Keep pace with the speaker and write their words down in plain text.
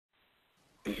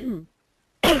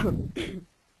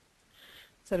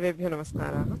सर्वेभ्यो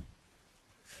नमस्काराः।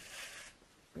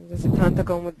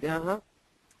 सिद्धान्तकौमुद्याः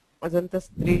अजन्त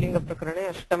स्त्रीलिंग प्रकरणे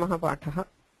अष्टमः पाठः,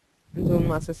 जून्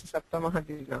मासस्य 7मः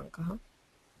दिनाङ्कः।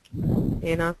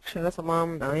 येनाक्षरसमां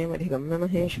नायमधिगम्य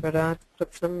महेश्वरात्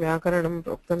कृत्स्नं व्याकरणं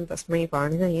प्रोक्तं तस्मै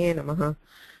पाणिनये नमः।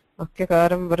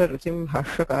 वाक्यकारं वररुचिं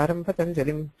भाष्यकारं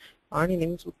पतञ्जलिं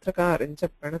पाणिनिं सूत्रकारं च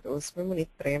प्रणतोऽस्मि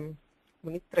मुनित्रयम्।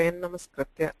 मुनित्रयं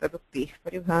नमस्कृत्य तदुक्तिः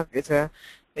परिभाव्य च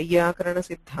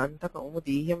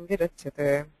वैयाकरणसिद्धान्तकौमुदीयं विरच्यते।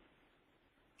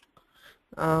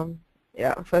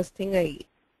 Yeah, first thing, I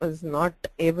was not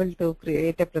able to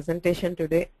create a presentation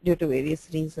today due to various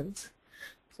reasons.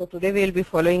 So today we will be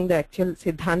following the actual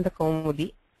Siddhanta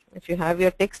Kaumudi. If you have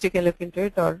your text, you can look into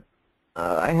it, or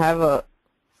I have a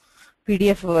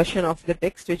PDF version of the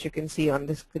text which you can see on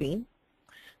the screen.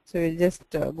 So we'll just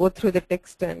go through the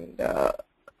text and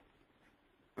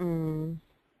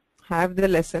have the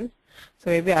lesson.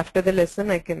 So maybe after the lesson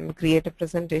I can create a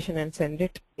presentation and send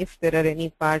it if there are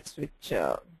any parts which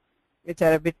are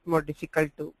a bit more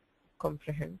difficult to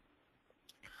comprehend.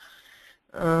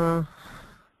 Ajanta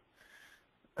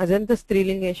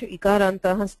Streelingeshu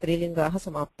ikarantaha Streelingaha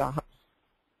samaptaha.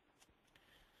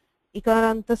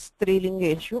 Ikaranta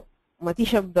Streelingeshu mati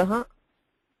shabdaha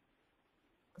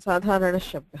sadharana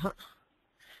shabdaha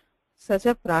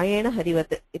sacha prayena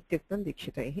harivat ityuktam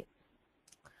dikshitaihi.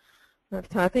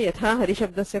 अर्थात यथा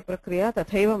हरिशब्दस्य प्रक्रिया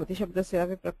तथैव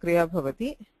मतिशब्दस्यापि प्रक्रिया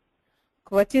भवति,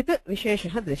 क्वचित्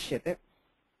विशेषः दृश्यते।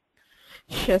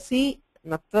 शसि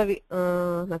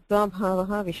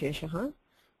नत्वाभावः विशेषः,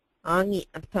 आङि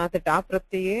अर्थात टा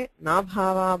प्रत्यये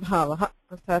नाभावाभावः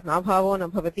अर्थात नाभावो न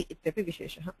भवति इत्यपि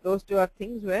विशेषः. Those two are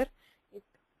things where it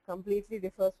completely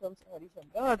differs from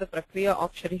harishabda, or the prakriya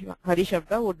of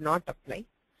harishabda would not apply.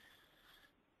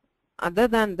 Other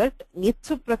than that,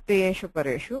 nitsu pratyayeshu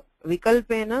pareshu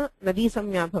vikalpena nadi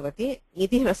samya bhavati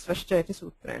niti hrasvascha iti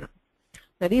sutrena.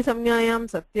 Nadi samyayam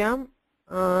satyam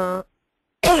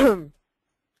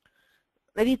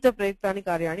nadita prayiktani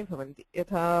karyani bhavanti.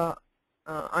 Yatha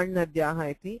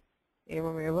annadyaha iti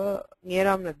evamev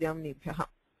nyeram nadyam nibhyaha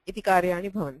iti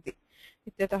karyani bhavanti.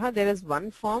 Ityatah there is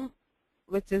one form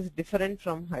which is different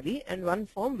from Hari and one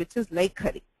form which is like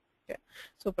Hari.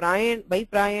 So by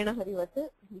prayena harivat,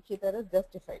 Dikshitara is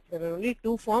justified. There are only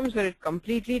two forms where it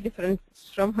completely different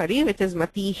from Hari, which is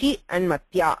Matihi and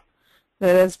Matya.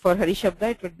 Whereas for Hari Shabda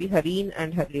it would be Hareen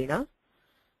and Harina.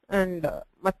 And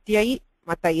Matyai,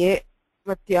 Mataye,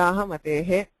 Matyaha,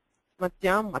 Matehe,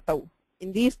 Matyam, Matau.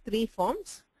 In these three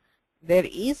forms, there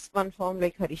is one form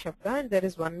like Hari Shabda and there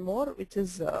is one more which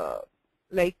is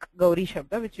like Gauri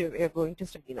Shabda, which we are going to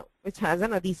study now, which has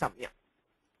an Adi Samya.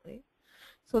 Right?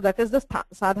 So that is the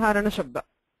sadharana shabda.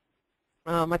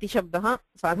 Mati shabdaha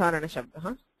sadharana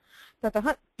shabdaha.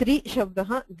 Tataha tri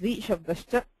shabdaha dvi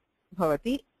shabdascha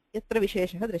bhavati yatra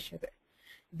visheshaha drishyate.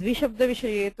 Dvi shabda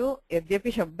vishayetu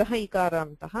yadyapi shabdaha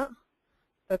ikarantaha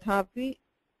tathapi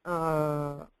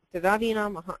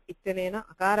tadadinamaha ityanena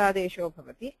akaradesho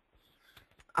bhavati.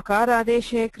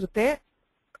 Akaradeshe krite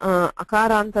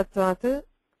akarantatvat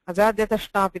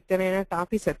ajadyatashtapi ityanena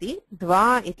tapi sati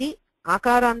dva iti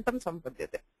akarantam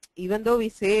sampadyate. Even though we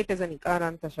say it is an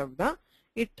ikaranta shabda,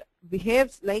 it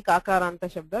behaves like akaranta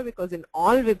shabda because in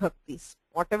all vibhaktis,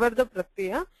 whatever the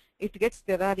pratyaya, it gets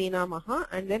tirarina maha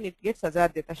and then it gets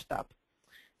ajadyata shtap.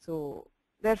 So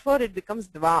therefore it becomes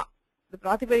dva. The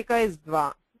pratipadika is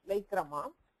dva, like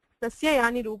Rama. Tasya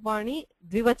yani rupani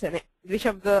dvivachane.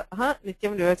 Dvishabdaha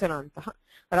nityam dvivachanantaha.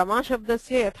 Rama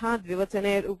shabdasya yatha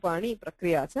dvivachane rupani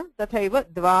prakriyacha tathaiva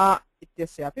dva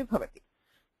ityasyapi bhavati.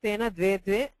 तेन द्वे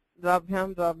द्वे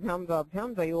द्वाभ्याम द्वाभ्याम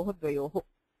द्वाभ्याम द्वयोः द्वयोः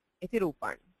इति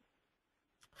रूपाणि.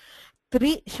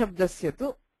 त्रि शब्दस्य तु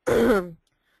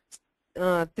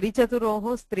त्रिचतुरोः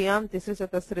स्त्रियां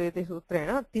तिसृचतस्र इति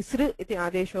सूत्रेण तिसृ इति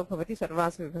आदेशो भवति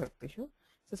सर्वासु विभक्तिषु.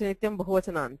 तस्य नित्यं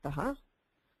बहुवचनान्तः.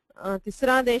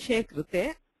 तिस्रादेशे कृते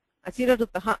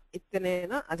अचिरऋतः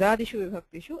इत्यनेन अजादिषु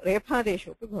विभक्तिषु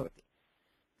रेफादेशोऽपि भवति.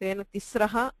 तेन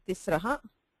तिस्रः तिस्रः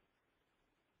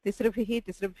तिसृभिः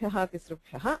तिसृभ्यः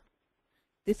तिसृभ्यः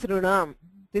तिसृणां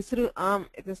तिसृ आम्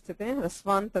इति स्थिते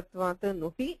ह्रस्वान्तत्वात्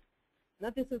नुहि न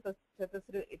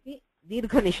तिसृचतस्र इति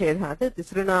दीर्घनिषेधात्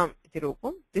तिसृणाम् इति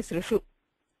रूपं तिसृषु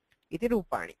इति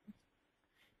रूपाणि.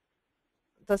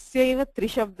 तस्यैव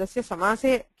त्रिशब्दस्य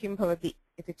समासे किं भवति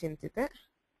इति चिन्तिते.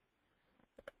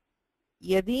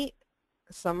 यदि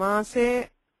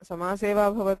समासे वा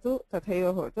भवतु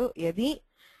तथैव भवतु, यदि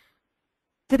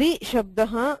त्रि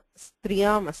शब्दः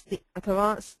स्त्रियाम् अस्ति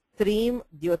अथवा स्त्रीं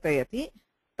द्योतयति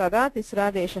तदा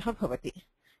तिस्रादेशः भवति.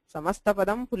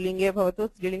 समस्तपदं पुल्लिङ्गे भवतु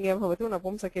स्त्रीलिङ्गे भवतु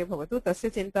नपुंसके भवतु तस्य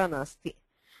चिन्ता नास्ति.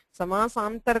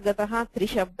 समासान्तर्गतः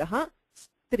त्रिशब्दः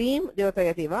स्त्रीं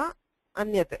द्योतयति वा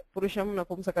अन्यत् पुरुषं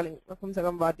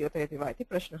नपुंसकं वा द्योतयति वा इति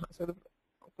प्रश्नः. So the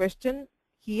question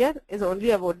here is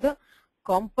only about the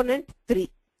component 3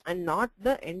 and not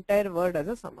the entire word as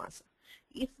a samasa.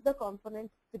 If the component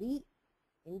 3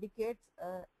 indicates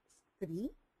a stree,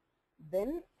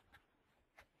 then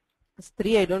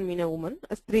stree, I don't mean a woman,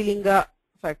 a Streelinga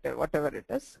factor, whatever it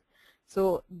is.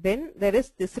 So then there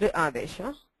is tisra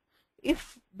adesha.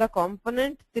 If the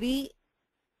component 3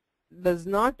 does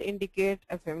not indicate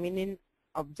a feminine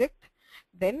object,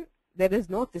 then there is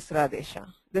no tisra adesha.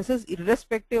 This is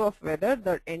irrespective of whether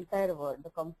the entire word, the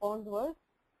compound word,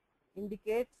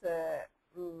 indicates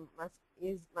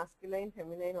is masculine,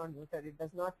 feminine, or neuter. It does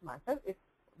not matter.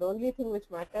 The only thing which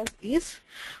matters is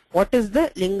what is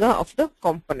the linga of the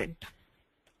component.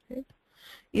 Right?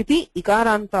 Iti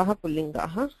ikarantaha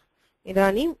pullingaha.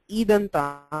 Idanim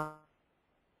idantaha.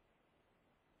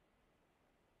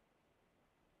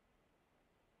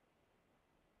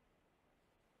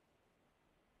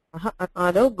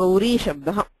 आदौ गौरी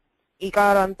शब्दः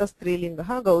इकारान्त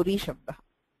स्त्रीलिङ्गः गौरी शब्दः.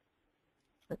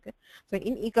 Okay, so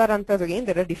in ikarantas again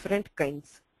there are different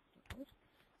kinds.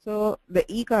 So the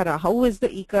ikara, how is the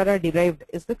ikara derived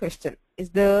is the question, is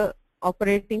the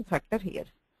operating factor here.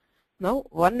 Now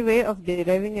one way of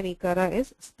deriving an ikara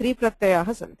is stri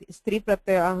pratyayaha santi. Stri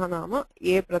pratyayaha nama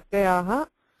ye pratyayaha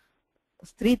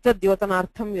strita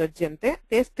dyotanartham yojyante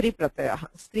te stri pratyayaha.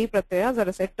 Stri pratyayas are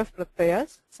a set of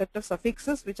pratyayas, set of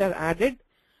suffixes which are added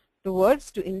to words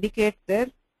to indicate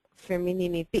their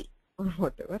femininity or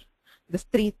whatever, the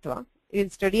stritva. We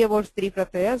will study about stri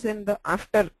pratyayas in the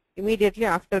immediately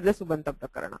after the subanta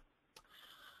prakarana.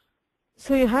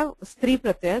 So you have stri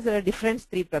pratyayas. There are different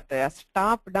stri pratyayas.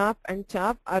 Tap, dap, and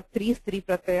chap are 3 stri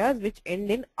pratyayas which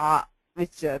end in a,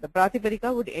 which the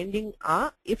pratipadika would end in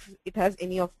a if it has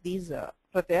any of these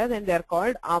pratyayas, and they are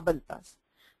called abantas.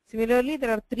 Similarly,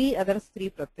 there are 3 other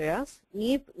stri pratyayas: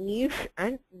 neep, nish,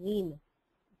 and neen.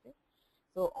 Okay.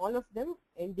 So all of them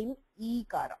end in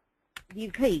ikara,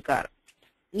 dirgha ikara.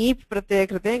 Neep pratyaya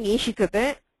krite, nishi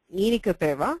krite, नीनि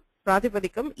कृते वा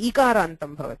प्रातिपदिकम्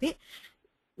ईकारान्तं भवति.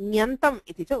 ण्यन्तम्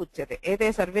इति च उच्यते.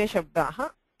 एते सर्वे शब्दाः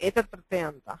एतत्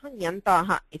प्रत्ययान्ताः ण्यन्ताः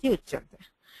इति उच्यन्ते.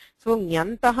 So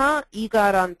ण्यन्तः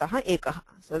ईकारान्तः एकः.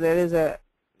 So there is a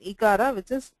ikara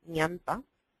which is ण्यन्ता,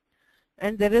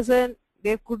 and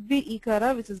there could be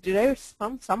ikara which is derived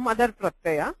from some other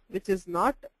pratyaya which is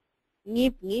not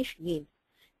नीप् नीष् नीन्.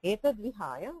 एतद्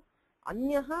विहाय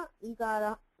अन्यः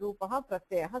ईकार रूपः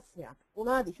प्रत्ययः स्यात्.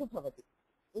 उणादिषु भवति.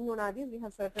 In unadis we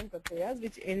have certain pratyayas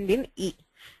which end in e.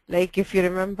 Like if you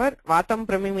remember vatam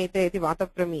pramimete iti vata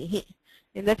pramihi.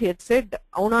 In that he had said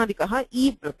aunadikaha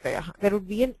e pratyaya. There would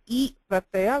be an e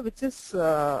pratyaya which is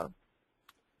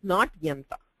not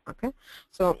yanta. Okay.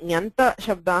 So yanta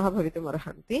shabdaha bhavitum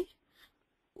arhanti.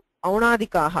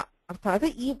 Aunadikaha arthat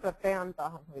e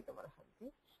pratyayantaha bhavitum arhanti.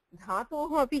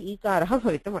 Dhatoh api ikaraha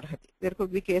bhavitum arhati. There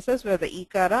could be cases where the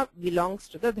ikara belongs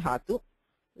to the dhatu,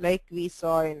 like we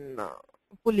saw in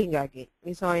Pullinga again,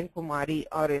 we saw in Kumari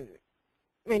or in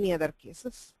many other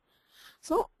cases.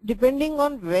 So depending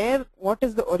on what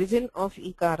is the origin of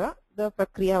ikara, the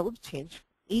prakriya would change.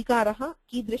 Ikaraha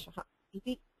kidrishaha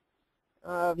iti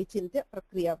vichintya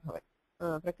prakriya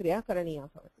karaniya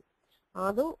bhavati.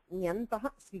 Adu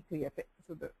nyantaha svikriyate.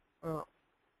 So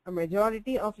a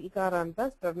majority of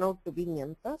ikarantas turn out to be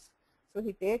nyantas. So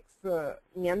he takes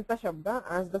nyanta shabda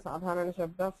as the sadharana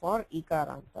shabda for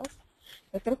ikarantas.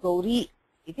 Tatra gauri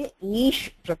iti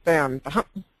nish pratyayantah.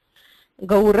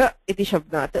 Gaura iti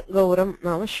shabdat gauram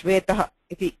nama shvetah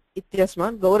iti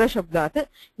ityasman gaura shabdat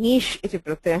nish iti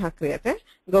pratyayah kriyate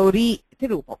gauri iti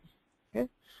rupam. Okay.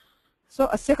 So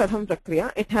asya katham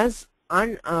prakriya, it has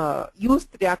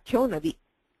used triakhyo nadi.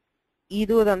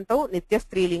 Idudantau nitya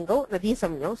strilingau nadi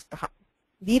samyau stah.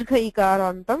 Dirgha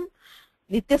ikarantam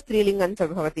nitya strilingancha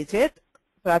bhavati chet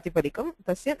pratipadikam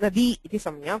tasya nadi iti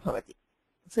samya bhavati.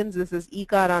 Since this is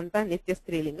ikaranta nitya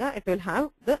strilinga, it will have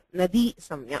the nadi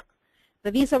samya.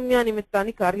 Nadi samya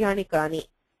nimittani karyani kani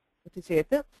iti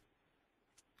chet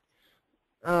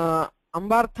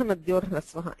ambartha nadyor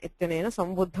hrasvaha ityanena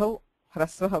sambuddhau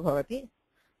hrasvaha bhavati.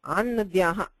 An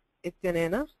nadyaha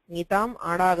ityanena nitam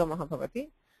adagamaha bhavati.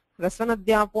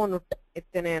 Hrasvanadyapo nut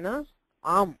ityanena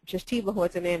am shashti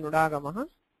bahuvachane nudagamaha.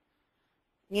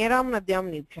 Nyeram nadyam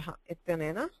nibhyaha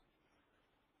ityanena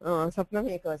sapnam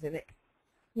ekavachane.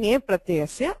 Nye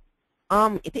pratyayasya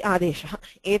am iti adeshah.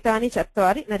 Etani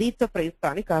chattvari naditva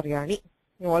prayuktani karyani.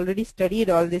 You already studied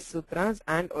all these sutras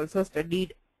and also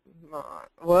studied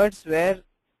words where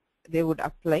they would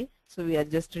apply. So we are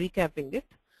just recapping it.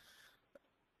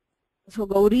 So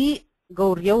gauri,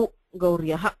 gauryau,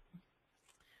 gauryaha.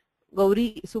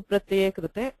 Gauri सुप्रत्यये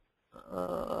कृते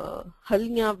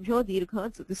हल्न्याभ्यो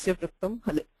दीर्घात् सुतिस्य प्रक्तं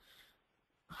हल्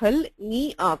हल् ङी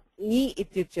आप् ङी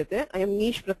इत्युच्यते अयं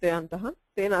ङीष् प्रत्ययान्तः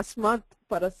तेन अस्मात्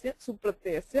परस्य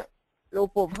सुप्रत्ययस्य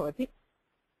लोपो भवति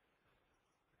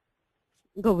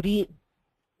गौरी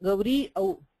गौरी औ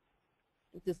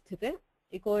इति स्थिते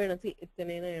इको एणसि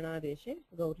इत्यनेन एणादेशे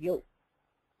गौर्यौ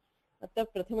अत्र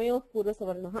प्रथमयोः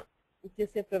पूर्वसवर्णः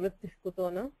इत्यस्य प्रवृत्तिः कुतो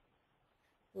न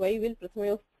why will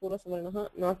प्रथमयोः पूर्वसवर्णः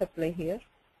not apply here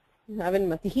you have in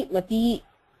matiः मती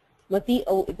मती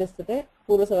औ इति स्थिते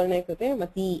पूर्वसवर्णे कृते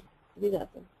मती इति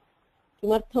जातम्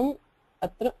किमर्थम्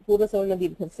अत्र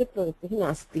पूर्वसवर्णदीर्घस्य प्रवृत्तिः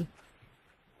नास्ति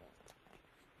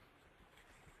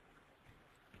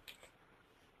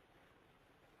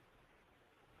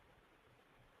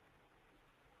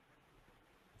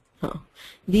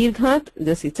दीर्घात्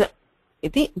जसि च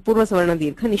इति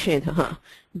पूर्वसवर्णदीर्घनिषेधः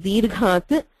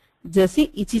दीर्घात् जसि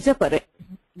इचि च परे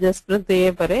जस्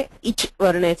प्रत्यये परे इच्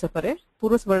वर्णे च परे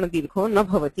पूर्वसवर्णदीर्घो न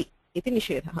भवति इति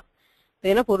निषेधः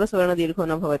तेन पूर्वसवर्णदीर्घो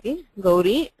न भवति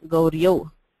गौरी गौर्यौ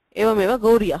एवमेव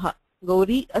गौर्यः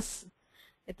गौरी अस्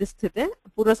इति स्थिते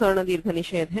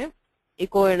पूर्वसवर्णदीर्घनिषेधे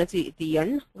इको एणचि इति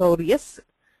यण् गौर्यस्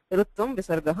ऋत्वं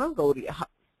विसर्गः गौर्यः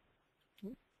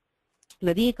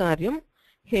नदीकार्यं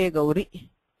हे गौरी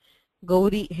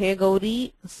गौरी हे गौरी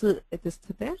स इति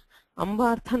स्थिते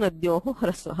अम्बार्थनद्योः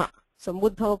ह्रस्वः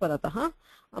सम्बुद्धौ परतः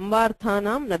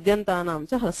अम्बार्थानां नद्यन्तानां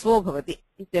च ह्रस्वो भवति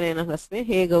इत्यनेन ह्रस्वे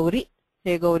हे गौरी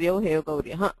हे गौर्यौ हे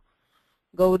गौर्यः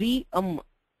गौरी अम्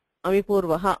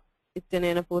अमिपूर्वः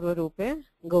इत्यनेन पूर्वरूपे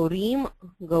गौरीं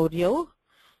गौर्यौ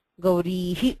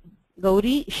गौरीः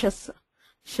गौरी शस्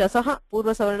शसः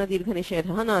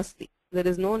पूर्वसवर्णदीर्घनिषेधः नास्ति there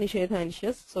is no nishedha in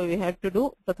shas so we have to do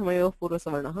prathamayoh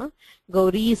purvasavarnah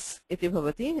gauris iti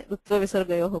bhavati rutva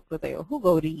visargayoh krutayoh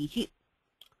gaurihi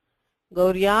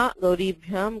गौर्या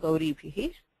गौरीभ्यां गौरीभिः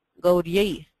गौर्यै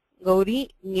Gauri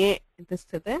ङे इति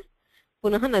स्थिते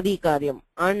पुनः नदीकार्यम्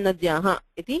आण्नद्याः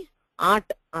इति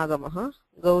आट् आगमः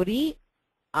गौरी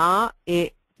आ ए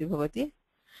इति भवति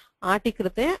आटि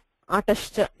कृते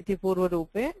आटश्च इति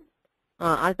पूर्वरूपे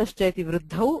आटश्च इति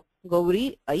वृद्धौ गौरी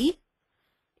ऐ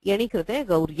यणि कृते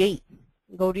गौर्यै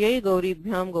गौर्यै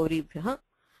गौरीभ्यां गौरीभ्यः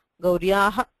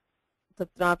गौर्याः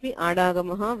तत्रापि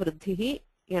आडागमः वृद्धिः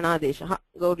यणादेशः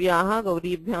गौर्याः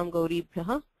गौरीभ्यां गौरीभ्यः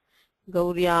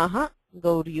गौर्याः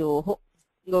गौर्योः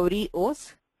गौरी ओस्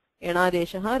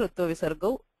यणादेशः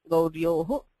ऋत्वविसर्गौ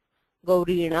गौर्योः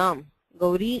गौरीणां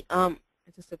गौरी आम्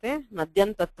इति स्थिते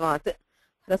नद्यन्तत्वात्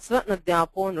ह्रस्व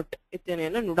नद्यापो नुट्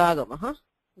इत्यनेन नुडागमः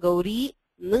गौरी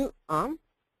न आम्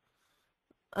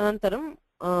अनन्तरं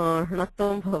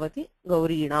णत्वं भवति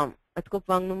गौरीणाम्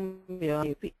अट्कुप्वाङ्गं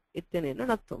व्यवायपि इत्यनेन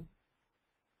णत्वम्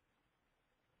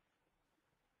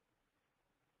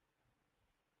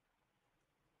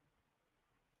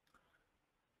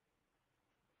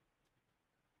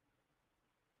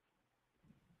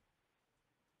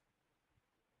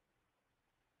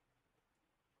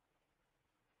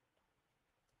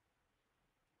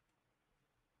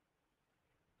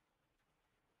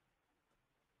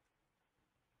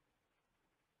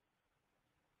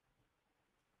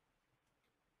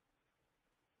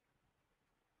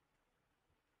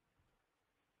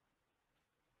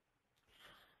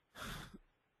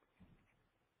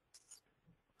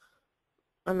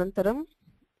अनन्तरं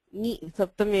ङि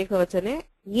सप्तमी एकवचने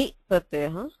ङि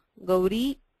प्रत्ययः गौरी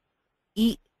इ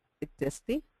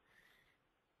इत्यस्ति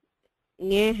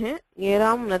ङेः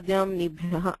ङेरां नद्यां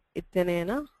निभ्यः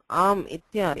इत्यनेन आम्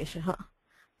इत्यादेशः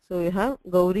सो वी हैव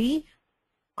गौरी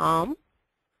आम्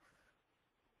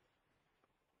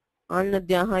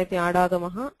आण्नद्याः इति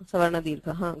आडागमः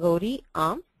सवर्णदीर्घः गौरी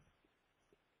आम्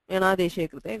यणादेशे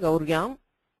कृते गौर्यां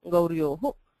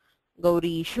गौर्योः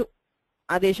गौरीषु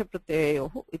आदेश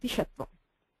प्रत्ययोः इति षत्वम्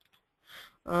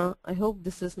I hope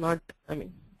this is not I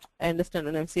mean I understand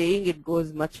when I'm saying it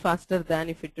goes much faster than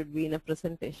if it would be in a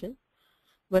presentation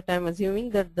but I'm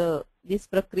assuming that this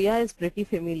prakriya is pretty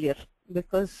familiar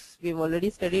because we've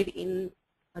already studied in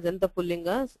Ajanta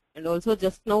Pullingas and also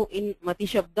just now in Mati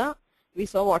Shabda we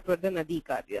saw what were the Nadi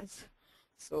Karyas.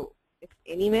 So if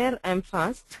anywhere I'm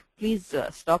fast, please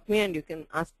stop me and you can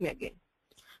ask me again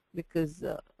because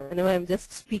whenever I'm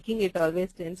just speaking it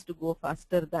always tends to go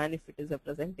faster than if it is a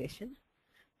presentation.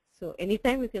 So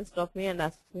anytime you can stop me and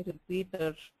ask me to repeat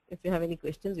or if you have any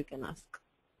questions you can ask.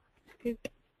 Okay.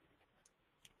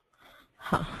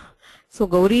 So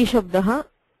Gauri Shabdaha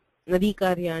Nadi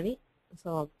Karyani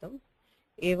Samaptam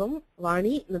Evam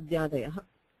Vani Nadyadayah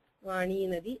Vani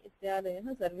Nadi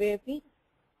Ityadayah Sarvepi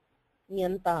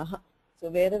Nyantaha. So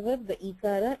wherever the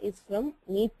Ikara is from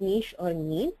Neet, Nish or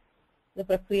Neen, the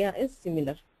Prakriya is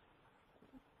similar.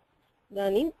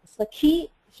 इदानीं सखी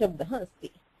शब्दः अस्ति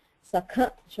सख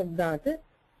शब्दात्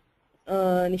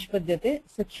निष्पद्यते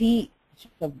सखी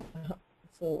शब्दः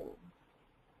so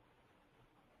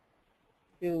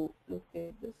if you look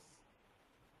at this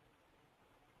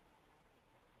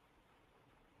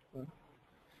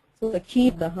so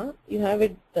sakhi shobdah you have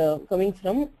it coming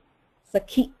from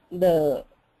sakhi the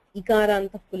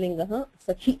इकारान्तः पुल्लिङ्गः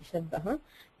सखी शब्दः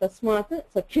तस्मात्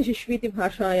सख्यशिश्वीति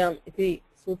भाषायाम् इति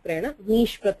सूत्रेण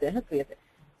नीष् प्रत्ययः क्रियते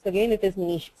so again it is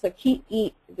nish sakhi e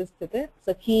इत्युक्ते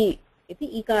सखी इति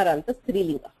इकारान्त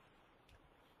स्त्रीलिङ्गः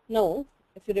now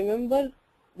if you remember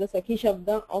the sakhi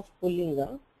shabda of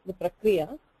pullinga the prakriya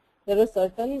there were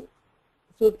certain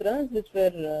sutras which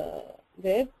were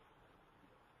there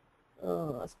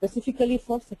specifically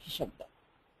for sakhi shabda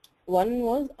one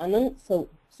was anang sau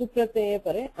सुप्रत्यये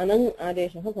परे अनङ्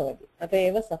आदेशः भवति अत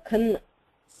एव सखन्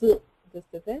सु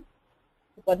इत्युक्ते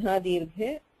उपधादीर्घे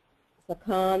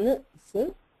सखान् सु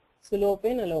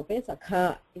सुलोपे न लोपे सखा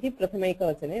इति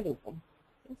प्रथमैकवचने रूपम्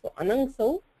so anang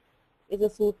sau is a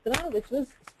sutra which was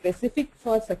specific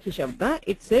for sakhi shabda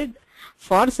it said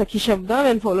for sakhi shabda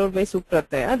when followed by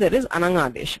supratyaya there is anang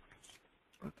adesha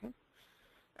okay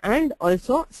and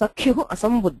also sakhyuh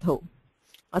asambuddhau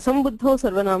असंबुद्धौ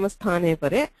सर्वनाम स्थाने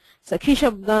परे सखी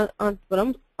शब्दात्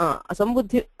परं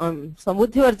असंबुद्धि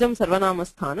संबुद्धिवर्जं सर्वनाम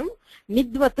स्थानं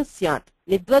निद्वत् स्यात्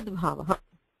निद्वद् भावः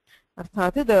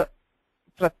अर्थात् the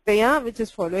Pratyaya which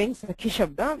is following sakhi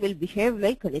shabda will behave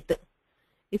like nit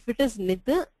if it is nit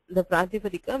the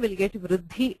pratipadika will get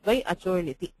vruddhi by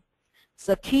achoiniti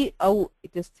sakhi au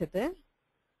iti sthite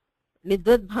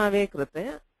निद्वद् भावे कृते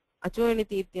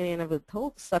अचोयनिति इत्यनेन वृद्धौ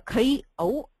सखै औ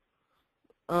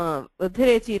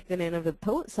वृद्धिरेचि इत्यनेन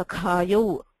वृद्धौ सखायौ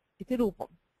इति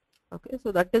रूपम् okay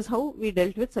so that is how we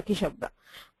dealt with sakhi shabda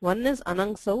one is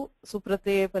anang sau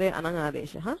supratyeye pare anang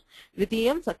adeshah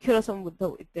dvitiyam sakhyurasambuddhau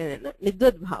ityenen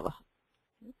nidvad bhavah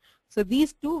so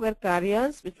these two were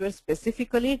karyas which were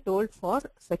specifically told for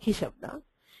sakhi shabda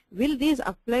will these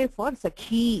apply for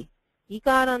sakhi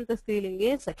ikaranta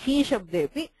strilinge sakhi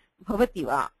shabdepi bhavati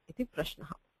va iti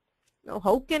prashnah now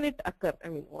how can it occur I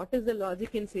mean what is the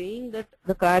logic in saying that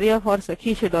the karya for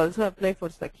sakhi should also apply for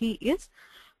sakhi is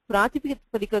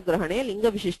pratipadika grahane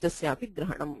linga vishistasyapi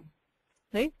grahanam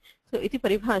right so iti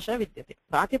paribhasha vidyate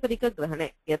pratipadika grahane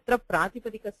yatra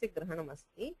pratipadikasya grahanam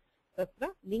asti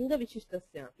tatra linga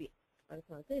vishistasyapi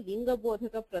अर्थात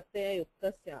लिंगबोधक प्रत्यय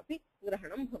युक्तस्यापि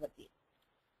ग्रहणं भवति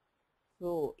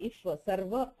so if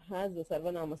sarva has the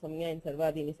sarvanama samya in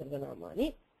sarvadini sarvanamani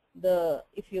the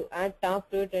if you add tap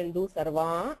to it and do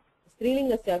sarva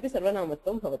स्त्रीलिङ्गस्यापि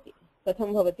सर्वनामत्वं भवति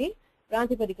कथं भवति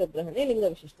प्रातिपदिकग्रहणे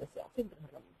लिङ्गविशिष्टस्यापि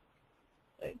ग्रहणं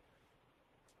right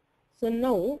so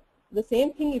now the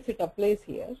same thing if it applies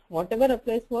here whatever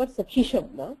applies for sakhi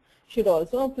shabda should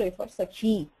also apply for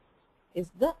sakhi is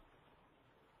the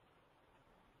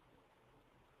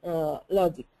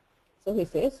logic so he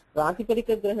says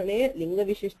प्रातिपदिकग्रहणे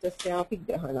लिङ्गविशिष्टस्यापि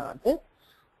ग्रहणात्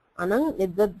anang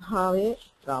nidvad bhave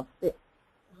prapte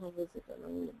how is it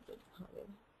anang nidvad bhave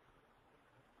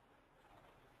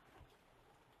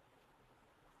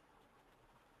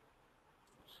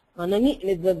anangi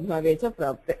nidvad bhave cha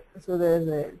prapte so there is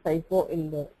a typo in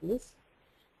this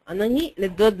anangi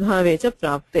nidvad bhave cha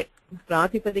prapte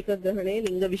pratipadika grahane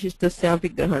linga vishishtasyapi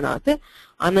grahanat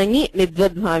anangi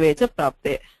nidvad bhave cha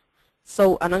prapte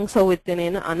so anang sau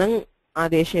ityanena anang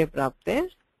adeshe prapte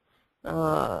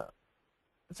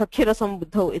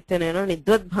सख्यरसंबुद्धौ इत्यनेन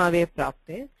निद्वद् भावे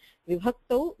प्राप्ते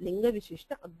विभक्तौ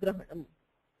लिंगविशिष्ट अग्रहणम्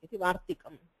इति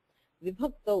वार्तिकम्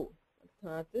विभक्तौ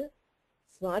अर्थात्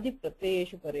स्वादि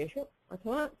प्रत्ययेषु परेषु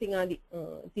अथवा तिङादि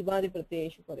तिबादि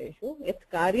प्रत्ययेषु परेषु यत्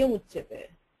कार्यम् उच्यते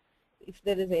if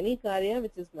there is any karya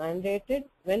which is mandated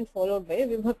when followed by a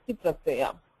vibhakti pratyaya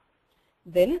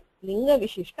then linga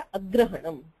vishishta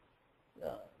agrahanam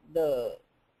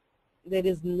there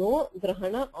is no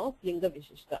grahana of linga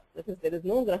vishishta that is there is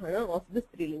no grahana of the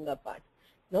Streelinga part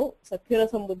now sakhyara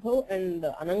sambuddhau and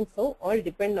anang sau all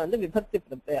depend on the vibhakti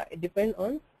pratyaya it depend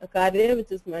on a karya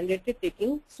which is mandated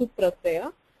taking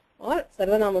supratyaya or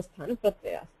sarvanama sthana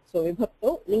pratyaya so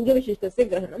vibhaktau linga vishishtasya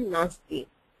grahanam nasti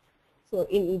so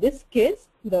in this case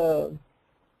the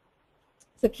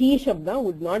sakhi shabda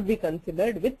would not be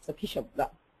considered with sakhi shabda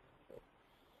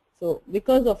so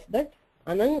because of that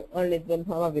anang or nidvad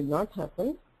bhava will not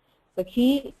happen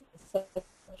sakhi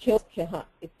sakhyokhyah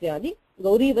ityadi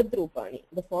gaurivad rupani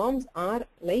the forms are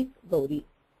like gauri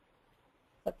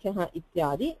sakhyah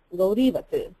ityadi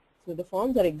gaurivat so the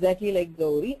forms are exactly like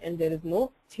gauri and there is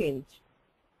no change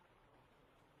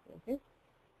okay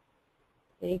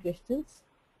any questions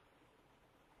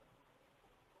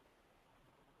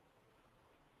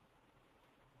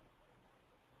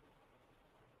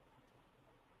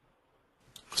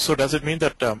So does it mean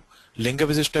that linga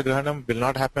visishta grahanam will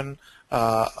not happen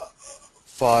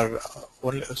for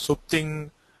only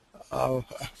supting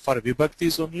for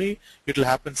vibhaktis only? It will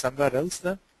happen somewhere else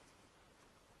then?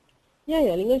 Yeah,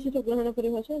 linga visishta grahana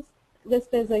paribhasha is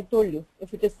just as I told you.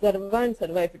 If it is sarva and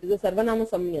sarva, if it is a sarvanama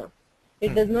samya,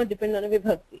 it does not depend on a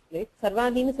vibhakti, right?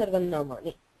 Sarvadini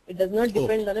sarvanamani. It does not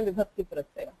depend on a vibhakti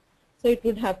pratyaya. So it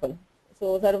would happen.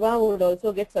 So sarva would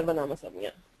also get sarvanama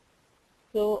samya.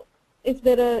 So if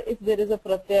there is a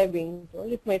pratyaya being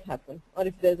told, it might happen. Or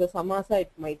if there is a samasa,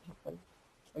 it might happen.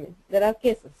 I mean, there are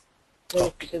cases.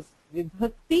 But if it is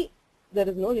vibhakti, there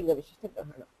is no linga visishta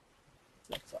grahana.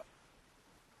 That's all.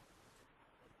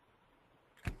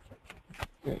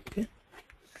 Okay.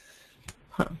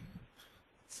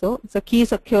 So sakhi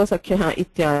sakhyo sakhyaha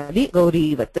ityadi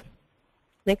gaurivat.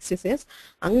 Next it says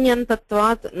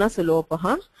anyantatvat na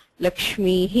sulopaha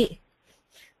lakshmihi.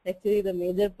 Actually, the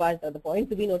major part or the point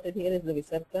to be noted here is the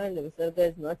visarga, and the visarga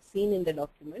is not seen in the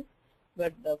document,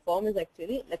 but the form is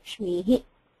actually lakshmihi.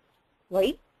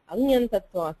 Why?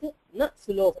 Anyantatvat na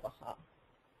sulopaha.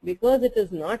 Because it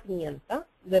is not nyanta,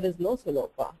 there is no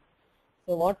sulopa.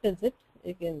 So what is it?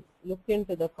 You can look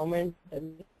into the comment,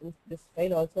 and this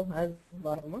file also has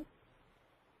varma.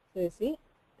 So you see,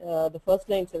 the first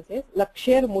line says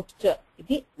laksher mutcha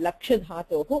iti laksha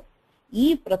dhatohu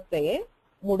e pratyaye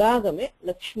mudagame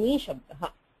lakshmi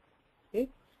shabdaha. Okay.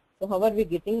 So how are we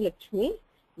getting lakshmi?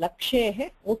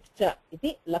 Lakshehe mutcha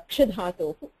iti laksha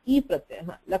dhatohu e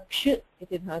pratyaha. Laksh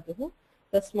iti dhatohu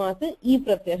tasmat e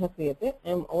pratyaha kriyate.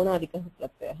 Am aunadikah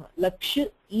pratyaha. Laksh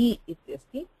e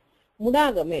ityasti.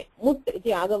 Mudagame mut iti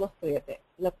agamah kriyate.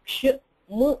 Laksh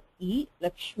mu e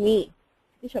lakshmi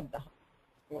iti shabdaha.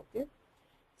 Okay.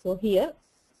 So here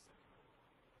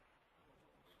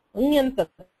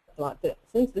anyantatvat,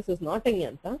 since this is not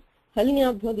anyanta,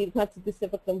 halnyabhyo dirghat siddhisya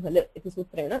paktam hal iti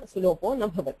sutrena sulopo na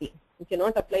bhavati. You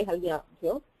cannot apply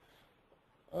halnyabhyo,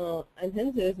 and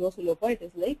hence there is no sulopa. It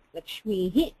is like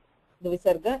lakshmihi, the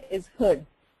visarga is heard.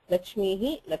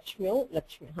 Lakshmihi, lakshmyo,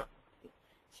 lakshmiha.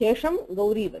 Shesham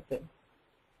gaurivat.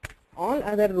 All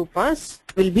other rupas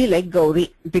will be like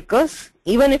Gauri, because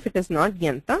even if it is not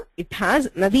Gyanta, it has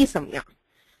Nadi Samya.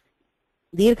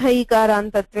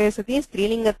 Dirghaikarantatve sati,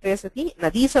 Streelingatve sati,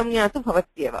 Nadi Samya tu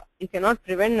bhavatyeva. You cannot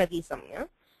prevent Nadi Samya.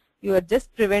 You are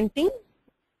just preventing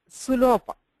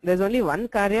Sulopa. There is only one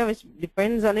karya which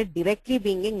depends on it directly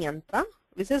being in Yanta,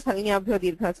 which is Halnyabhyo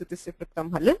Dirghat Sutisya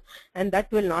Praktam Hal, and that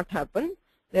will not happen.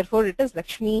 Therefore, it is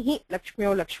Lakshmihi,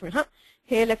 Lakshmyo, Lakshmiha.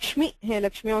 He Lakshmi, He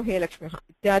Lakshmyo, He Lakshmiha.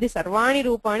 Ityadi sarvani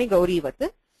rupani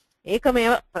gaurivat.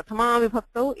 Ekameva prathama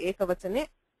vibhaktau ekavachane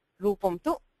rupam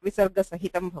tu visarga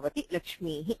sahitam bhavati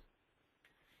Lakshmihi.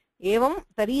 Evam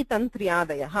tari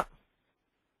tantriyadayaha.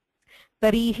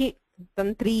 Tarihi,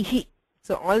 tantrihi.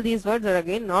 So all these words are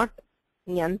again not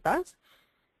nyantas.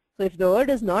 So if the word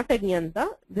is not a nyanta,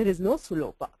 there is no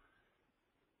sulopa.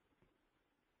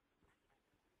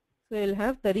 So you will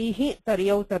have tarihi,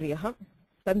 tariyau, tariyaha.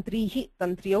 Tantrihi,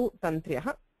 tantriyau,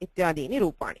 tantriyaha, ityadini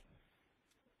rupani.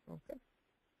 Okay.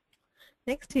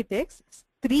 Next he takes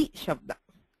stri shabda.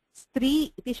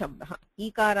 Stri iti shabdaha.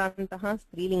 Ikarantaha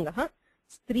strilingaha.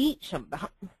 Stri shabdaha.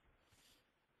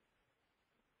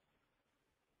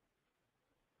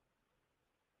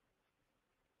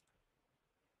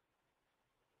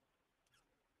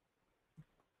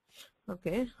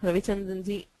 Okay.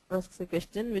 Ravichandranji asks a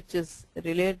question which is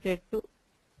related to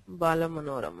Bala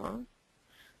Manorama.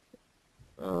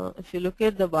 If you look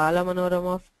at the Bala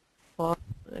Manorama for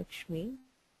Lakshmi,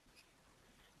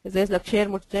 it says Laksher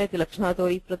Mutcha iti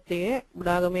Lakshato pratyaya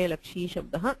Mudagame Lakshi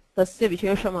Shabdaha Tasya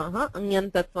Visheshamaha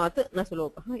Anyantatvat na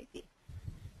Sulopaha iti.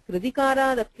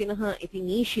 Kridikara Daktinaha iti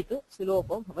Nishitu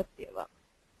Sulopo Bhavatyeva.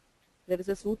 There is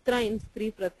a sutra in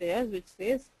three pratyayas which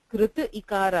says Krit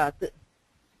Ikarat.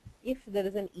 If there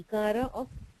is an Ikara of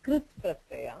Krit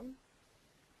pratyaya,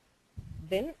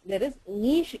 then there is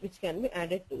nish which can be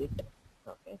added to it.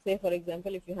 Okay. Say for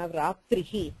example, if you have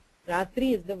Ratrihi,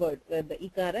 Ratri is the word where the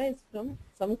Ikara is from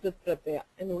Sanskrit pratyaya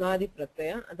and Unadi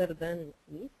pratyaya other than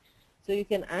nish. So you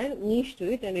can add nish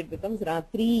to it and it becomes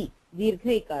Ratri,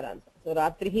 Dirgha Ikaranta. So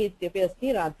Ratrihi ityapi asti,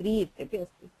 Ratri ityapi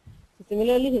asti. So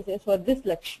similarly he says for this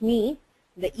Lakshmi,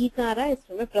 the Ikara is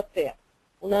from a pratyaya.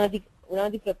 Unadi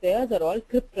pratyayas are all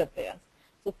Krit pratyayas.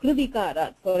 So Krit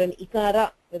Ikara, for an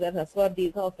Ikara, whether Haswa or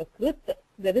Dirgha of a Krit,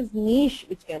 there is nish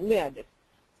which can be added.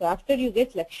 So after you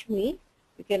get Lakshmi,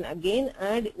 you can again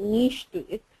add nish to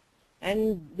it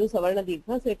and do Savarna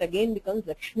Dirgha, so it again becomes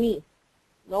Lakshmi.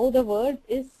 Now the word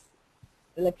is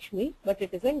Lakshmi, but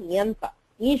it is a Nyanta.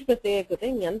 Nish pratyaya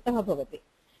krute Nyantaha bhavati.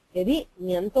 Yadi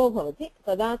Nyanto bhavati,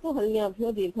 tada tu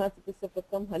halyabhyo dirgha sitisya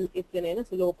prakam hal ityanena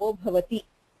sulopo bhavati.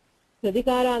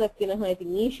 प्रतिकारादक्तिनः इति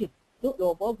ङीषित्तु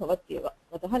लोपो भवत्येव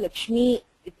अतः लक्ष्मी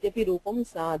इत्यपि रूपं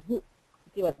साधु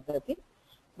इति वर्तते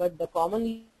but the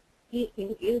common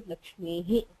thing is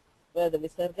lakshmihi where the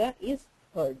visarga is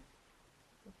heard.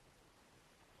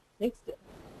 Next,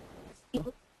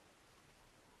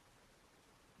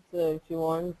 so if you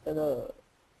want the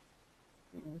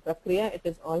prakriya, it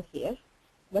is all here,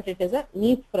 but it is a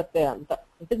ni pratyanta,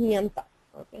 it is nyanta.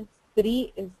 Okay,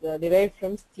 stri is derived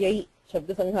from styai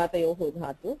shabda sanghatayoh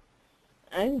dhatu,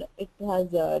 and it has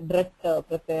drat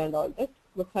pratyaya and all that,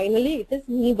 but finally it is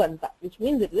nibanta, which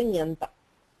means it is a nyanta.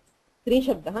 स्त्री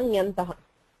शब्दः ञन्तः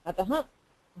अतः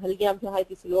हल्ग्याभ्यः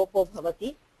इति सुलोपो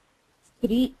भवति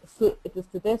स्त्री सु इति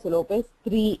स्थिते सुलोपे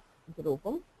स्त्री इति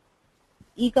रूपम्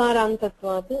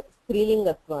ईकारान्तत्वात्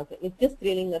स्त्रीलिङ्गत्वात्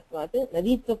नित्यस्त्रीलिङ्गत्वात्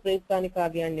नदीत्वप्रयुक्तानि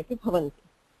कार्याण्यपि भवन्ति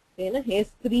तेन हे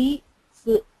स्त्री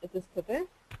सु इति स्थिते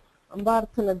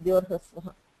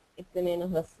अम्बार्थनद्योर्ह्रस्वः इत्यनेन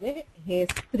ह्रस्वे हे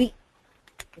स्त्री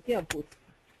इति अभूत्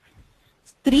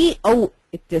स्त्री औ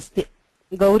इत्यस्ति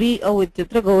गौरी औ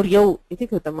इत्यत्र गौर्यौ इति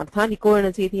कृतम् अर्थात्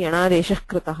इकोणचि इति यणादेशः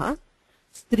कृतः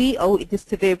स्त्री औ इति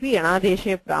स्थितेपि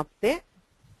यणादेशे प्राप्ते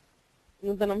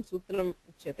नूतनं सूत्रम्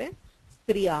उच्यते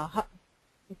स्त्रियाः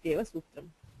इत्येव सूत्रम्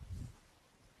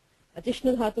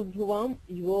अचिष्णुधातुभ्रुवां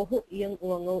युवोः इयङ्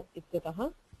उवङौ इत्यतः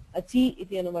अचि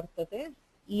इति अनुवर्तते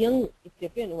इयङ्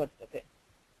इत्यपि अनुवर्तते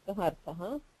अतः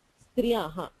अर्थः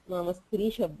स्त्रियाः नाम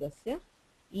स्त्रीशब्दस्य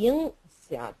इयङ्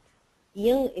स्यात्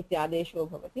इयङ् इत्यादेशो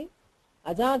भवति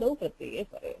Ajadau pratyaya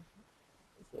pare.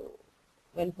 So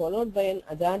when followed by an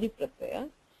ajadi pratyaya,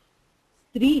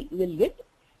 stri will get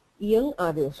iyang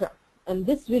adesha, and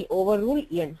this will overrule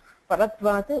iyan.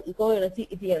 Paratvat iko yanasi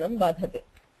iti yanam badhate.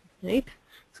 Right?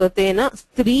 So tena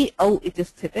stri au iti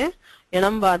sthite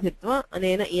yanam badhitva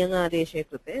anena iyang adeshe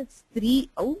krute stri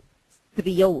au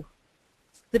striyau.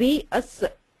 Stri as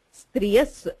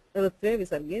striyas rutve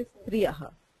visarge striyaha.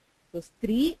 So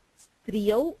stri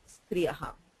striyau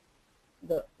striyaha.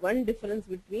 The one difference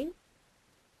between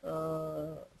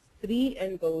Stri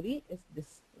and Gauri is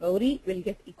this. Gauri will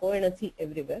get ikoenachi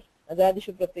everywhere.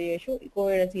 Ajadishu pratyayeshu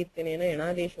ikoenachi ityanena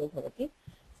yanadesho bhavati.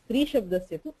 Stri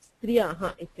shabdasya tu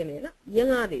striyaha ityanena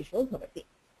yanadesho bhavati.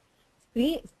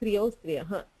 Stri, striyau,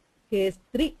 striyaha. He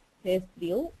stri, he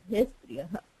striyau, he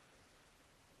striyaha.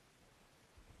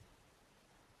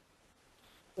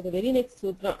 So the very next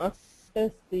sutra after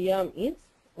striyam is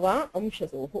va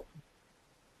amshasohu.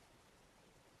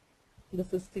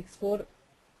 This is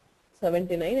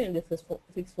 6479 and this is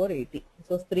 6480.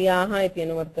 So striyaha iti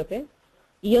anuvartate,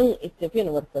 iyang ityapi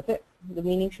anuvartate. The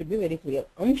meaning should be very clear.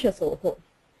 Amshasoho,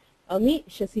 ami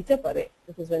shasicha pare.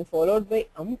 This is when followed by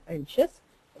and shas.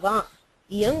 Va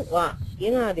iyang va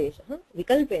iyang adeshaha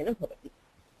vikalpena bhavati.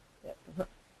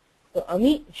 So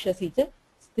ami shasicha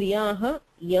striyaha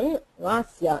iyang va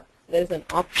syat. There is an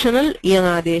optional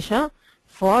iyang adesha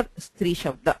for stri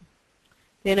shabda.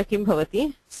 तेन किं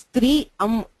भवति स्त्री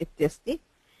अम् इत्यस्ति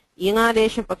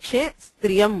इङादेश पक्षे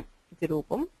स्त्रियम् इति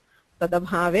रूपं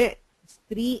तदभावे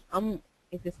स्त्री अम्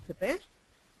इति स्थिते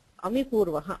अमि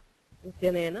पूर्वः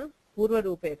इत्यनेन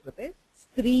पूर्वरूपे कृते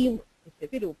स्त्रीम्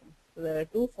इत्यपि रूपं. So there are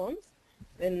two forms.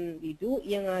 When we do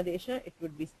iyang adesha, it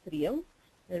would be striyam,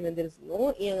 and when there is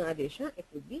no iyang adesha, it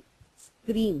would be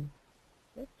stream.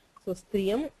 Okay? So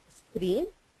striyam, stream,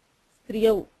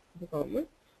 striyau is common.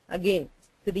 Again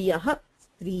striyah,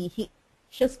 स्त्रीहि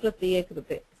शस् प्रत्यये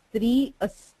कृते स्त्री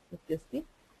अस् इत्यस्ति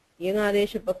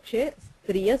यङादेश पक्षे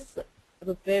स्त्रियस्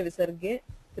ऋत्वे विसर्गे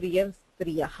स्त्रियर्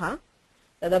स्त्रियः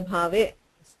तदभावे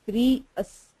स्त्री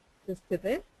अस्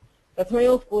स्थिते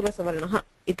प्रथमयोः पूर्वसवर्णः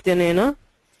इत्यनेन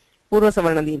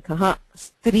पूर्वसवर्णदीर्घः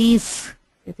स्त्रीस्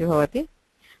इति भवति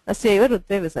अस्यैव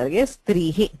ऋत्वे विसर्गे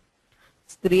स्त्रीः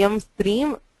स्त्रियं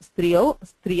स्त्रीं स्त्रियौ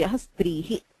स्त्रियः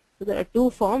स्त्रीः. So there are two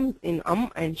forms in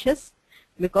and shas.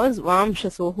 Because Vam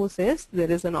Shasohu says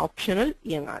there is an optional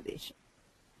iyang adesha.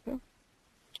 Okay.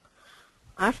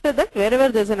 After that, wherever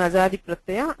there is an ajadi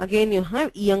pratyaya, again you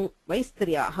have iyang by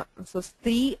striyaha. So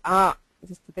stri a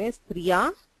is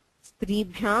striya,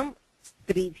 stribhyam,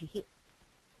 stribhihi.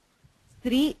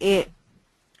 Stri a.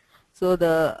 So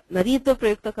the naditva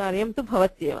prayukta karyam tu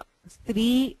bhavatyeva.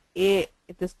 Stri a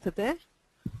iti sthite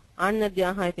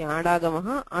annadyaha iti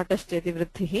adagamaha atashteti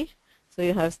vrithihi. So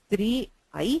you have stri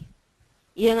I.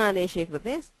 Iyangadeshe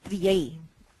krute striyai.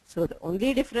 So the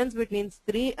only difference between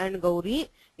stri and gauri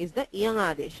is the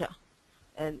iyangadesha.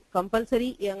 And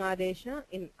compulsory iyangadesha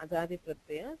in ajadi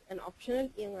pratyayas and optional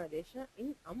iyangadesha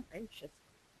in and shas.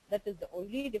 That is the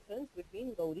only difference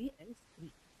between gauri and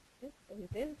stri. Okay? So he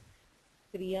says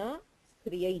striya,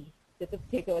 striyai.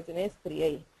 Chaturthekavachane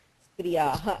striyai.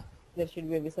 Striyaha. There should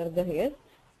be a visarga here.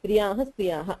 Striyaha,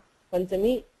 striyaha.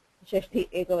 Panchami षष्ठी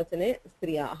एकवचने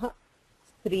स्त्रियाः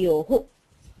स्त्रियोः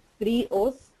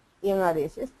स्त्रियोस् इयङ्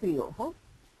आदेशे स्त्रियोः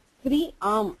स्त्री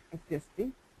आम्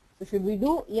इत्यस्ति. So should we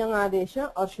do iyang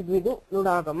adesha or should we do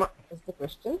nudagama is the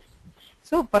question.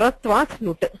 So paratvat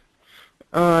nut.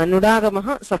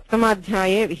 Nudagama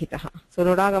saptamadhyaye vihitah. So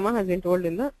nudagama has been told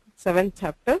in the 7th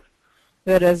chapter,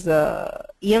 whereas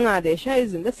iyang adesha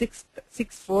is in the 6th,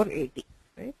 6-4-80.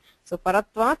 Right? So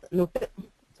paratvat nut.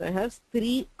 So I have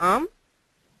stri am,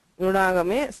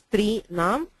 nudagame stri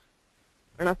nam,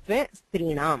 anatve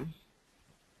strinam.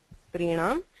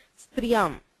 Strinam,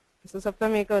 striyam. So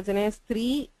saptam ekavachane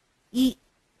stri I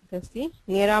अस्ति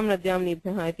नेराम नद्यां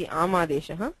निभ्यः इति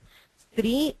आमादेशः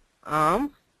स्त्री आम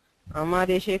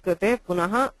आमादेशे कृते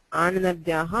पुनः आण्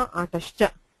नद्याः आटश्च.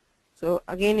 So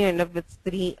again you end up with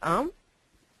स्त्री आम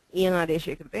इयङ्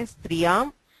आदेशे कृते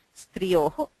स्त्रियां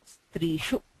स्त्रियोः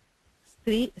स्त्रीषु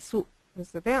स्त्रीसु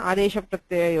कृते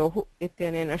आदेशप्रत्यययोः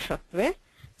इत्यनेन षत्वे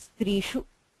स्त्रीषु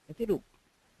इति रूपम्.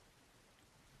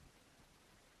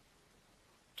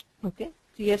 Okay,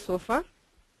 clear so far?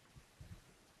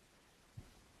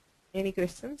 Any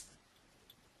questions?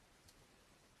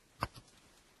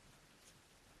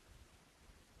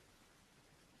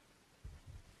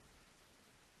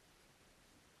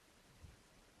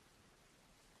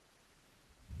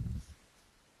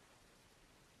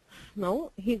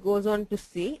 Now he goes on to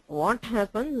see what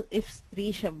happens if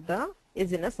Stri Shabda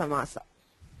is in a samasa.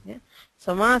 Yeah.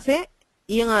 Samase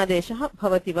iyang adeshah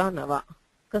bhavati va na va.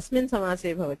 Kasmin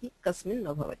samase bhavati, kasmin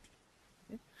na bhavati.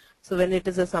 So when it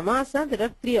is a samasa, there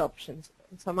are three options.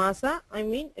 Samasa, I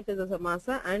mean it is a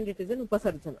samasa and it is an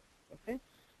upasarjana. Okay.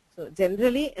 So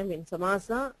generally, I mean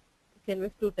samasa can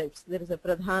be two types. There is a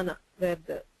pradhana where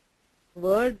the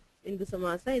word in the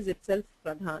samasa is itself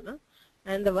pradhana,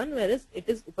 and the one where it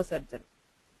is upasarjana.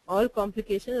 All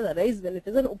complications arise when it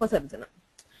is an upasarjana.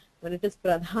 When it is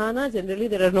pradhana, generally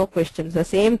there are no questions. The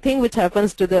same thing which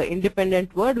happens to the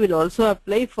independent word will also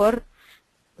apply for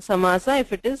samasa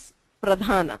if it is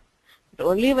pradhana. But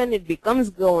only when it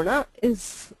becomes gauna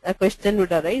is a question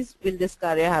would arise, will this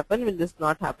karya happen, will this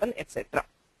not happen, etc.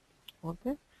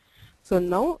 Okay. So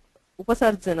now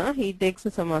upasarjana, he takes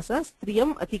a samasa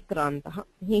striyam atikrantah,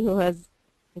 he who has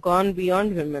gone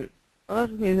beyond women or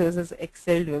he who has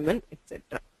excelled women,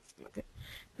 etc. Okay.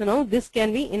 So now this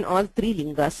can be in all three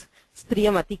lingas.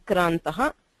 Striyam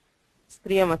atikrantah,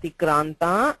 striyam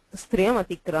atikranta, striyam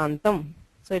atikrantam.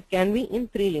 So it can be in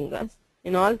three lingas.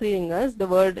 In all three lingas, the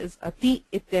word is ati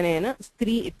ityanena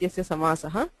stri ityasya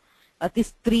samasaha, ati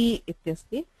stri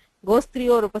ityasti,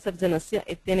 gostriyor upasarjanasya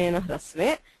ityanena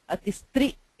hrasve, ati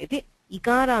stri iti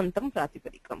ikarantam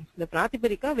pratipadikam. The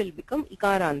pratipadika will become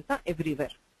ikaranta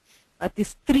everywhere. Ati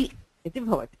stri iti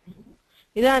bhavati.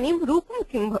 Idanim rupam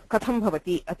kim katham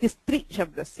bhavati ati stri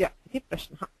shabdasya iti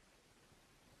prashnah.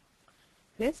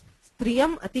 Yes,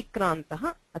 striyam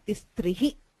atikrantah ati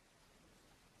strihi.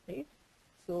 Right?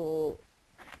 So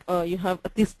you have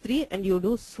ati stri and you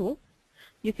do su.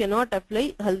 You cannot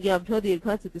apply halgyabhyo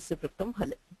dirgha chitisya praktam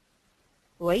hale.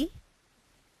 Why?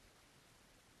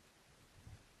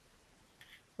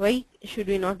 Why should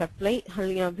we not apply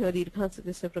halgyabhyo dirgha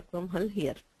chitisya praktam hal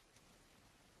here?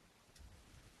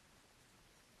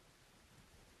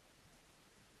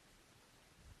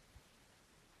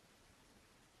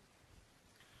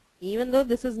 Even though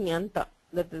this is nyanta,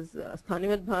 that is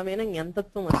sthanivat bhavena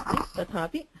nyantatvam asti,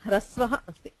 tathapi hrasvaha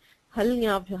asti.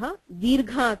 Halnyabhyah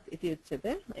dirghat iti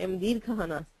uchyate. Ayam dirghah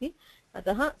nasti.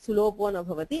 Ataha sulopo na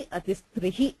bhavati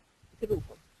atistrihi iti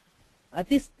rupam.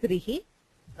 Atistrihi,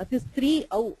 atistri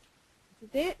au.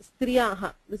 Ite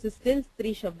striyaha. This is still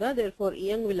stri shabda, therefore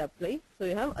iyang will apply. So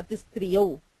you have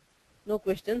atistriyau. No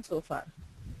question so far.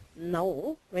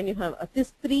 Now, when you have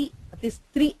atistri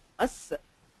as,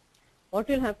 what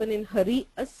will happen in hari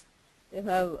as? You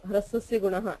have hrasasya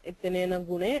gunaha ityanena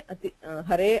gune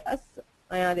hare as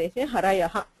ayadeshe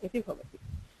harayaha iti bhavati.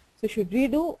 So should we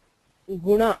do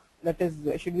guna, that is,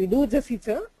 should we do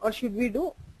jasicha or should we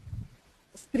do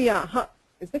striyaha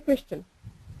is the question.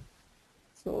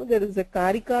 So there is a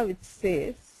karika which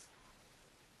says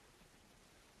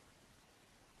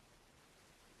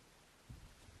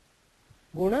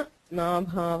guna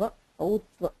nabhava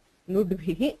autva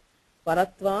nudbhihi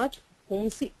paratvat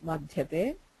pumsi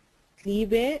badhyate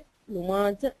क्लीबे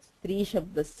नुमाच स्त्री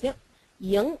शब्दस्य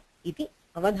यं इति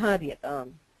अवधार्यताम्.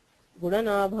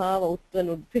 गुणनाभाव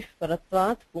औत्वनुद्भिः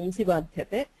परत्वात् पुंसि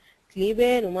बाध्यते क्लीबे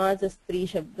नुमाच स्त्री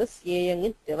शब्दस्य यं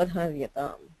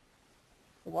इत्यवधार्यताम्.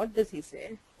 What does he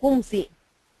say? Pumsi,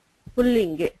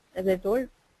 pullinge. As I told,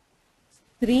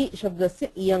 स्त्री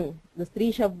शब्दस्य यं. The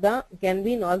स्त्री shabda can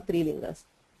be in all three lingas.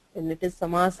 When it is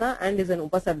samasa and is an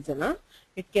upasarjana,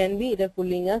 it can be either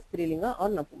pullinga, strilinga or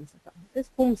napumsaka. This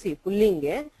pumsi,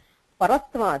 pullinge,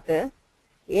 paratvat,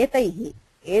 etaihi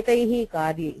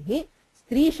karyaihi,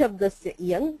 stri shabdasya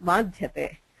iyang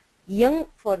madhyate. Iyang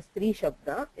for stri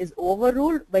shabda is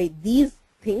overruled by these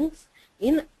things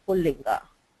in pullinga.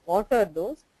 What are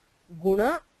those?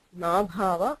 Guna,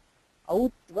 nabhava,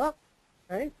 autva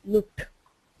and nut. Okay.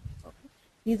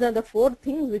 These are the four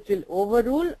things which will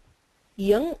overrule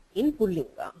iyang in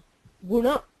pullinga.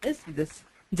 Guna is this.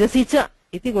 Jasicha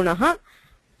iti gunaha,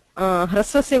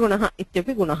 hrasvasya gunaha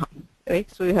ityapi gunaha. Right?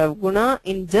 So you have guna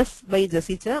in jas by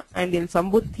jasicha and in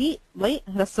sambuddhi by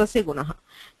hrasvasya gunaha.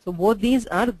 So both these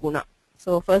are guna.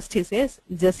 So first he says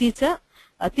jasicha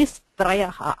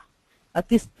atistrayaha.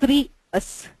 Atistri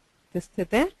as.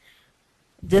 Tisthite.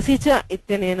 Jasicha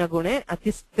ityanena gune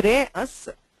atistre as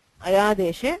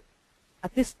ayadeshe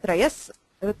atistrayas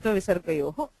ritva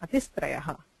visargayoho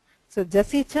atistrayaha. So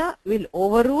jasicha will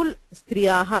overrule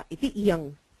striyaha iti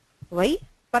iyang. Why?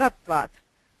 Paratvat.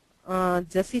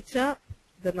 Jasicha,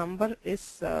 the number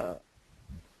is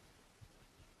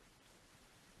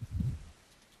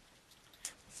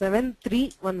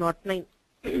 73109.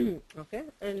 Okay,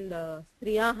 and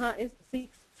striyaha is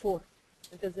 6-4.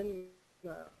 It is in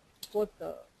fourth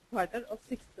quarter of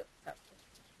 6th chapter.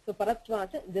 So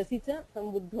paratvat, jasicha,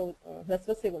 sambuddho,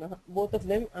 hrasvasya gunaha. Both of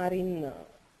them are in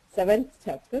 7th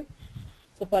chapter.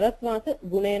 So paratvat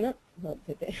gunena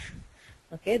bhavate.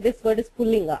 Okay, this word is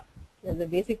pullinga. That's the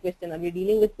basic question. Are we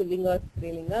dealing with pullinga or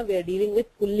strilinga? We are dealing with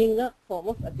pullinga form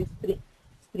of atistri.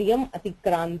 Striyam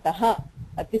atikrantaha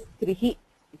atistrihi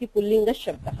iti pullinga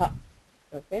shabdaha.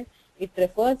 Okay, it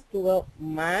refers to a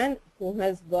man who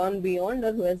has gone beyond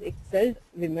or who has excelled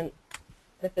women.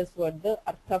 That is what the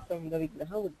artha from the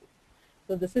vigraha would be.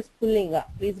 So this is pullinga.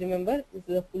 Please remember, this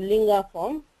is a pullinga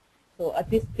form. So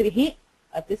atistrihi,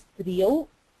 atistriyau,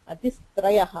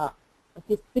 atistrayaha.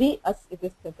 Atistri as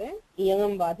itistate,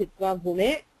 iyangam badhitva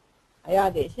gune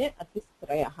ayadeshe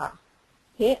atistrayaha.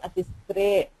 He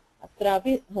atistre,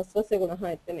 atrapi hasvasya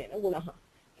gunaha ityanena gunaha.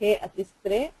 He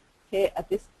atistre, he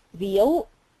atistriyau,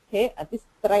 he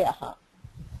atistrayaha.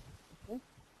 Okay.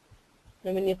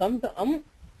 Now when you come to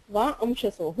va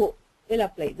amshasoho, will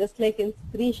apply. Just like in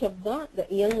stri shabda, the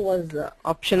iyang was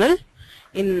optional.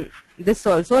 In this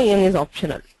also, iyang is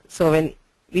optional. So when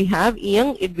we have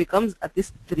iyang, it becomes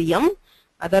atistriyam,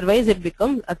 otherwise it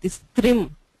becomes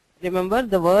atistrim. Remember,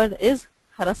 the word is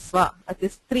harasva,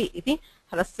 atistri iti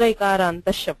harasva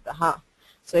ikaranta shabdaha.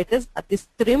 So it is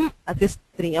atistrim,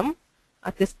 atistriyam,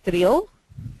 atistriyo,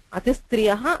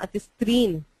 atistriyaha,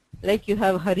 atistrin. Like you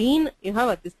have harin, you have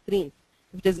atistrin.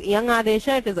 If it is iyang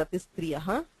adesha, it is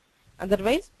atistriyaha.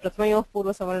 Otherwise, pratmayoh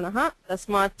purva savarnaha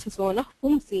tasmat chasonah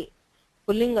pumsi.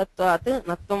 Pullingatvat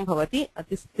natvam bhavati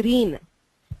atistrin.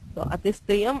 So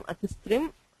atistriyam,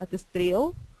 atistrim,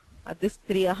 atistriyo,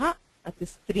 atistriyaha,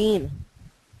 atistrin.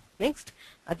 Next,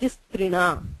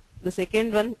 atistrina. The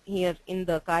second one here in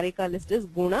the karika list is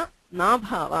guna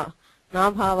nabhava.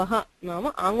 Nabhavaha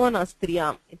nama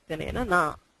angonastriyam ityanena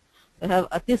na. We have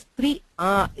atistri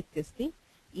a ityasti.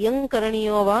 Iyang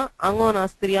karaniyo va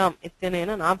angonastriyam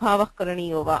ityanena nabhavah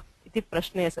karaniyo va iti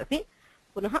prashne sati.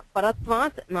 Punaha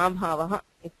paratvat nabhavaha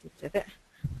ityuchyate.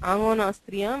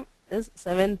 Angonastriyam is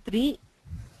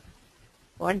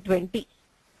 73120,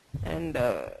 and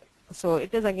so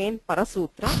it is again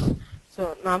parasutra.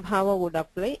 So nabhava would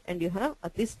apply, and you have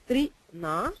atistri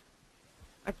na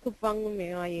atkupangam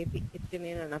mevayepi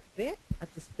ityanena natve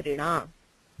atistrina.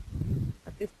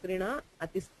 Atistrina,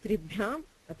 atistribhyam,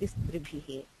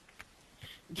 atistribhihi.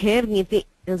 Gher niti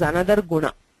is another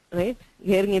guna, right?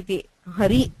 Gher niti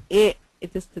hari e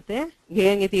itisthite.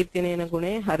 Gher niti ityanena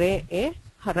gune hare e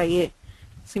haraye.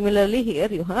 Similarly, here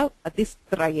you have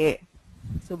atistraye.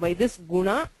 So by this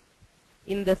guna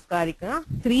in this karika,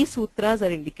 3 sutras are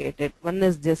indicated. One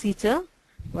is jasicha,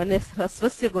 one is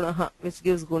hrasvasya gunaha, which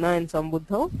gives guna in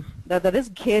sambuddho. The other is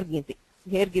gher giti.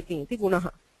 Gher giti iti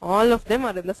gunaha. All of them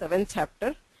are in the 7th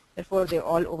chapter. Therefore, they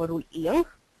all overrule iyang.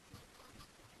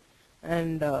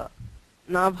 And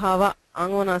nabhava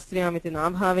angonastriyam iti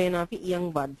nabhavena api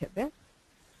iyang badhyate.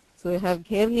 So you have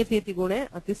gher giti iti gune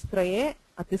atistraye,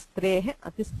 atistrehe,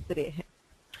 atistrehe.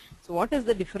 So what is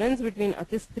the difference between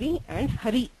atistri and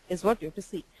hari is what you have to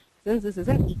see. Since this is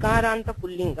an ikaranta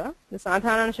pullinga, the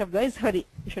sadharana shabda is hari.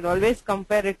 You should always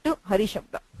compare it to hari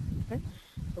shabda. Okay?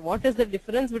 So what is the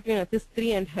difference between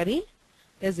atistri and hari?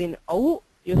 Is in au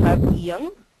you have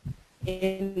iyang,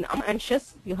 in am and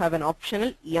shas you have an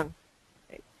optional iyang.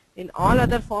 Right? In all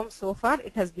other forms so far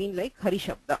it has been like hari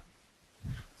shabda.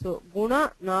 So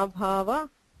guna nabhava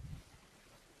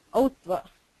autva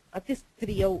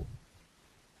atistriyau.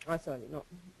 sorry, no.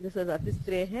 This is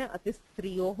atistrehe,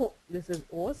 atistriyoho. This is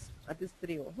os,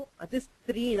 atistriyoho,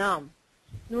 atistrinam.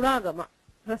 Nudagama.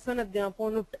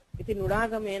 Hrasvanadhyapo nut. Iti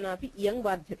nudagamena api iyang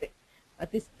badhyate.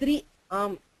 Atistri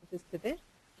am atisthite.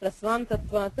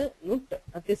 Hrasvantatvat nut.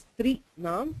 Atistri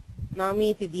nam. Nami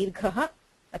iti dirghaha.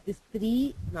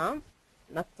 Atistri nam.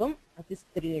 Natvam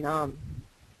atistrinam.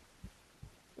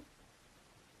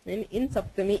 In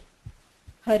saptami.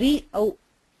 Hari au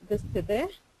atisthite.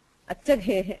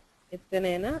 अच्छघेः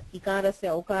इत्यनेन इकारस्य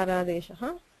औकारादेशः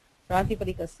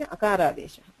प्रातिपदिकस्य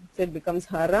अकारादेशः. So it becomes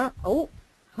hara au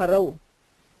harau.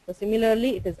 So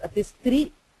similarly it is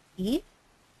atistri e,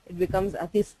 it becomes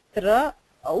atistra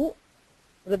au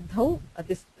वृद्धौ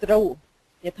अतिस्त्रौ.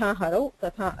 यथा हरौ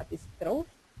तथा अतिस्त्रौ.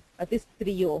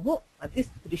 Atistriyoho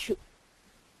atistrishu.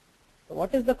 So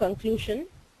what is the conclusion?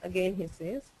 Again he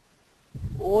says,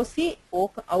 osi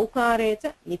aukare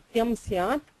cha nityam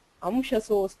syat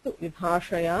अंशसोस्तु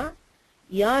विभाषया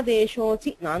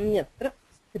यादेशोचि नान्यत्र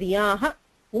स्त्रियाः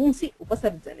पुंसि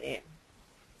उपसर्जने.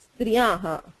 स्त्रियाः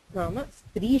नाम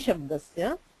स्त्री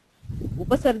शब्दस्य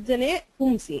उपसर्जने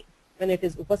पुंसि. When it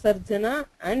is upasarjana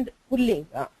and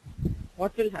pullinga,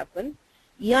 what will happen?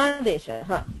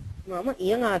 यादेशः नाम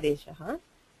इयं आदेशः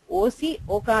ओसि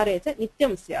ओकारे च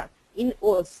नित्यं स्यात्. In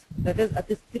os, that is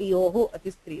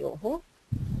atistriyoho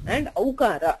and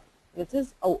aukara, which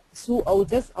is au, su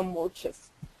aujas amochas.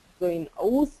 So in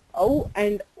aus, au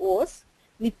and os,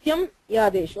 nityam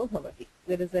yadesho bhavati.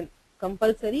 There is a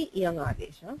compulsory iyang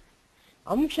adesha.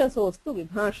 Amshasostu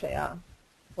vibhashaya.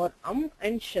 For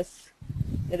and shas,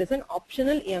 there is an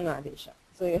optional iyang adesha.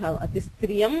 So you have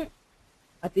atistriyam,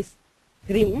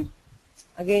 atistrim.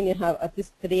 Again you have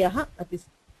atistriyaha,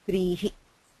 atistrihi.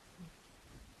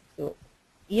 So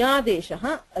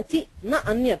yadeshaha achi na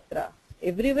anyatra.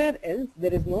 Everywhere else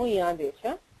there is no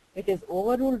yadesha. It is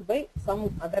overruled by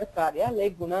some other karya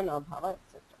like guna, nabhava,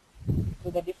 etc.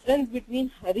 So the difference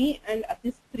between hari and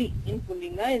atistri in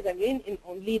pullinga is again in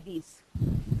only these.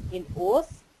 In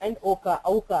os and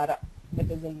aukara.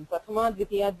 That is in prathama,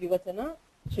 dvitiya, dvivachana,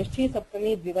 shashti,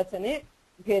 saptami, dvivachane,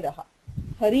 bhedaha.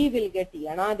 Hari will get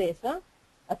yanadesha,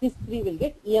 atistri will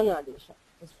get iyangadesha.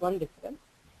 That's one difference.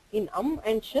 In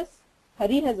and shas,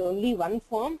 hari has only one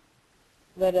form,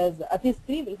 whereas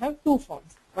atistri will have two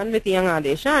forms, one with iyang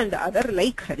adesha and the other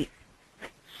like hari.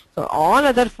 So all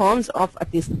other forms of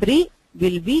atistri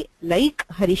will be like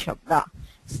hari shabda.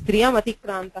 Striyam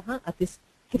atikrantaha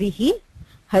atistrihi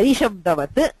hari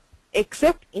shabdavat,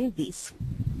 except in these.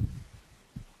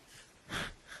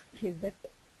 Is that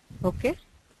okay?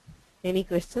 Any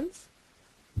questions?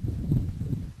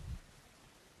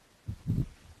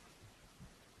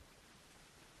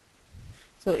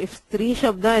 So if Stri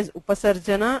Shabda is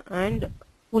Upasarjana and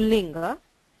Pullinga,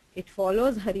 it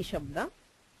follows Hari Shabda,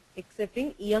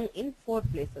 excepting Iyang in 4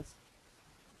 places.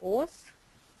 Os,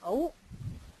 Au,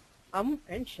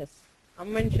 and Shas.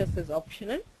 And Shas is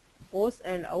optional. Os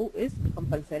and Au is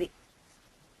compulsory.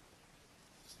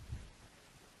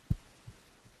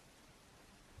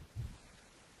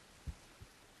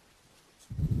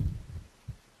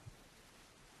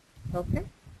 Okay.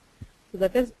 So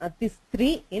that is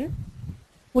Atistri in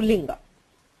Pullinga.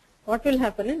 What will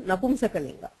happen in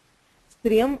Napumsakalinga?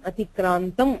 Striyam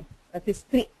atikrantam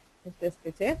atistri.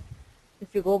 If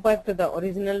you go back to the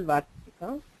original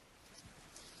Vartika.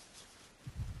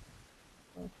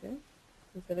 Okay.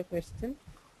 Is there a question?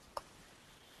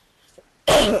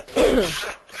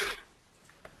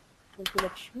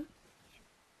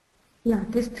 Yeah,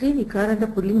 this 3 vikara the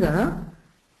Pullinga.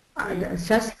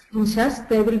 Shas,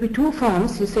 there will be 2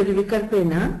 forms. You said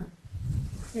vikalpena.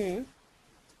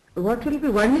 What will be?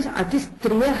 One is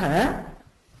atistriyaha.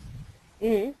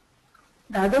 The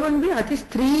other one will be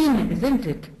atistrin, isn't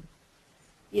it?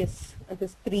 Yes,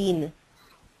 atistrin.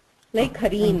 Like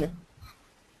hareen.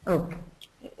 Okay.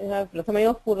 You have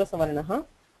prathamayoh purva savarnaha.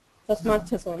 Tasmat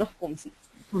chasonah pumsi.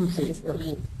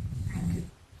 Pumsi.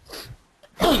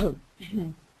 Okay.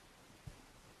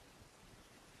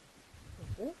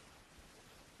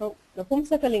 Now,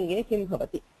 napumsakalinge kim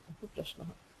bhavati?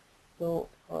 Prashnaha. So,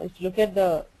 if you look at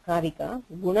the karika,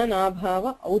 guna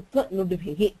nabhava autva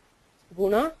nudbhihi.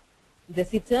 Guna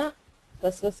dasicha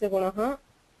tasvasya gunaha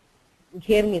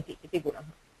ghernyati iti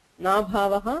gunaha.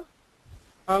 Nabhavaha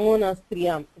ango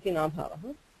nastriyam iti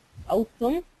nabhavaha.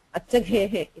 Autvam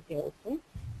achaghehe iti autvam.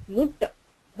 Nut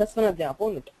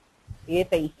dasvanadhyapo nut.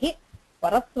 Etaihi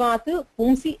paratvat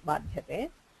pumsi badhyate.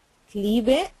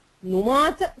 Klibe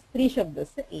numacha stri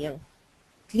shabdasya iyang.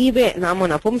 Klibe namo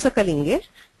napumsakalinge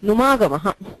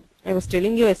numagamaha. I was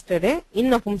telling you yesterday,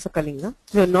 in Napumsakalinga,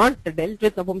 we have not dealt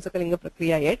with Napumsakalinga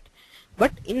Prakriya yet,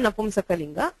 but in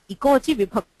Napumsakalinga, ikochi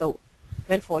vibhaktau.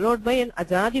 When followed by an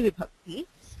ajadi vibhakti,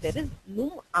 there is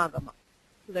num agama.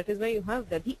 So that is why you have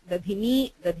dadhi,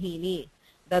 dadhini, dadhini,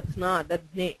 dadhna,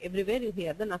 dadhne. Everywhere you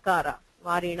hear the nakara,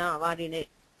 varina, varine.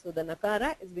 So the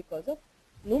nakara is because of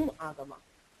num agama.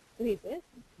 So he says,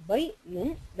 by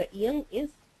num, the iyang is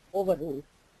overruled.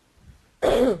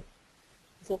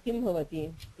 So kim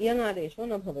bhavati? Iyang adesho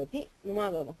na bhavati,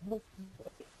 numagama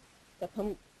bhavati.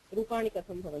 Katham, rupani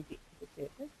katham bhavanti.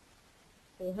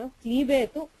 So you have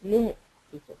klibe to num.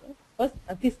 First,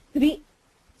 atistri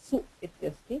su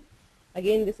ityasti.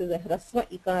 Again, this is a hrasva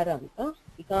ikaranta.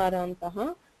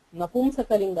 Ikarantaha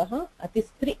napumsakalingaha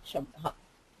atistri shabdaha.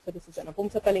 So this is a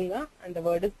napumsakalinga and the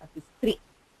word is atistri.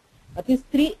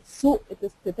 Atistri su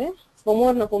itisthite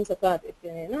swamor napumsakat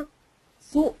ityanena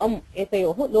su am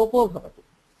etayoho lopo bhavati.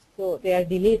 So they are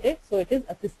deleted. So it is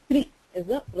atistri is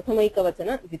the prathamaika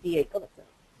vachana, dvitiyaika vachana.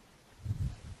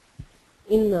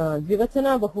 In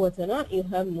dvivachana bahuvachana you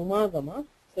have numagama.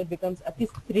 So it becomes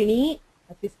atistrini,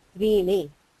 atistrini,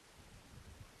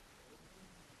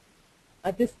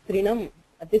 atistrinam,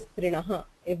 atistrinaha.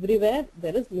 Everywhere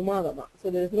there is numagama. So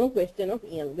there is no question of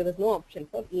iyang. There is no option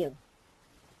for iyang.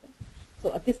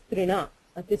 So atistrina,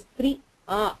 atistri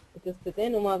a,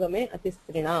 itisthite numagame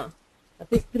atistrina.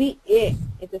 Atistri a,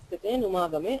 itisthite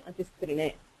numagame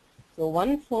atistrine. So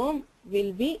one form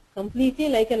will be completely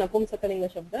like an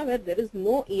apumsakalinga shabda where there is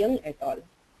no iyang at all.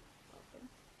 Okay.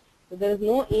 So there is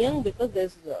no iyang because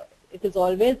it is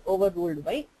always overruled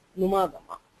by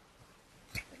numagama.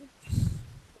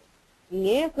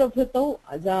 Nye prabhutau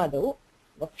ajadau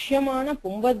vakshyamana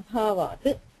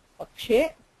pumbadbhavat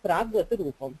pakshe pragvat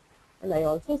rupam. And I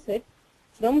also said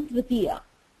from tritiya,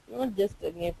 not just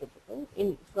nye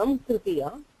prabhutau, from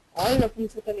tritiya, all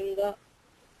napumsakalinga,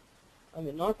 I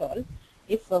mean not all,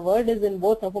 if a word is in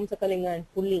both napumsakalinga and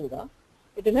pullinga,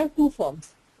 it will have two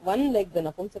forms. One like the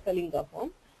napumsakalinga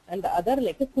form and the other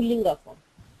like a pullinga form.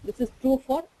 This is true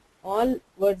for all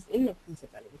words in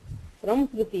napumsakalinga. From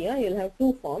tritiya you will have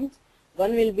two forms.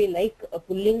 One will be like a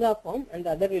pullinga form and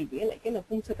the other will be like a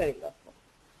napumsakalinga form.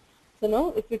 So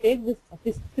now if you take this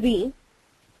atistri,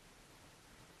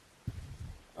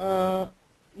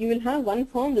 you will have one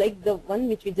form like the one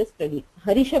which we just studied.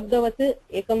 Hari shabdavat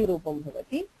ekam rupam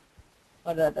bhavati,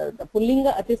 or the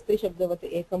pullinga atistri shabdavat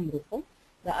ekam rupam,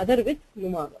 the other with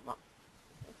numagama.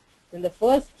 In the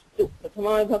first two,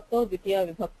 prathama vibhaktau,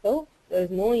 dvitiya vibhaktau, there is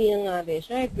no iyang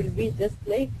adesha. It will be just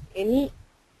like any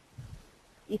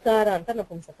ikaranta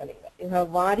napumsakalinga. You have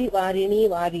vari, varini,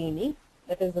 varini.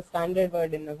 That is the standard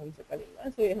word in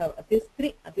napumsakalinga. So you have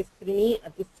atistri, atistrini,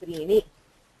 atistrini.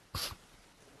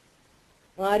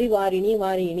 Vari, varini,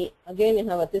 varini. Again you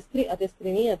have atistri,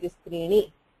 atistrini,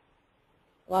 atistrini.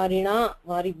 Varina,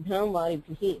 varibhyam,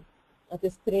 varibhihi.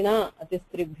 Atistrina,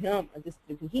 atistribhyam,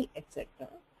 atistribhihi, etc.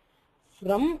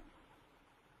 From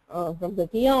the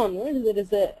tiya onwards, there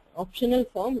is a optional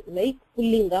form like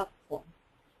pullinga form.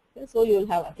 Okay, so you will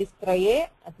have atistraye,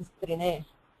 atistrine,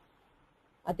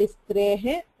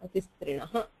 atistrehe,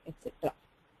 atistrinaha, etc.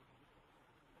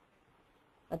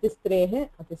 Atistrehe,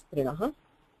 atistrinaha.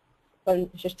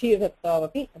 Shashti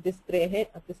vibhaktavapi atistrehe,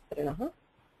 atistrinaha.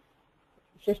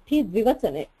 Shashti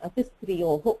dvivachane,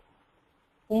 atistriyoho.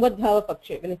 Pumbadbhava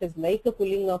pakshe. When it is like a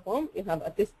pullinga form, you have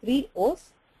atistri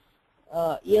os,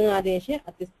 iyang adeshe,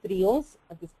 atistriyos,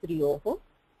 atistriyoho.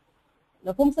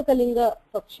 Napumsakalinga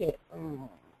pakshe.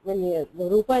 When the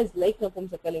rupa is like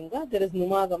napumsakalinga, there is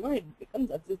numagama, it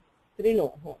becomes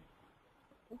atistrinoho.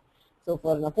 So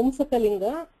for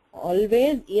napumsakalinga,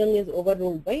 always iyang is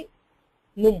overruled by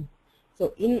num.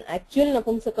 So in actual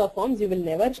napumsaka forms, you will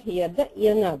never hear the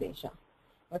iyang adesha.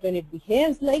 But when it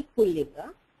behaves like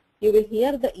pullinga, you will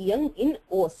hear the iyang in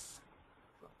os.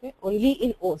 Okay, only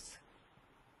in os.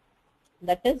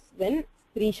 That is when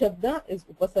stri shabda is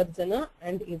upasarjana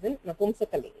and is in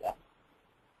napumsakalinga.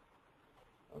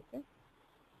 Okay.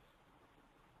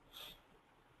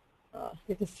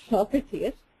 Let us stop it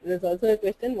here. There is also a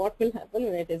question: what will happen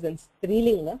when it is in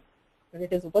Streelinga? When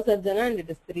it is upasarjana and it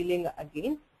is Streelinga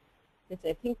again, which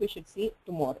I think we should see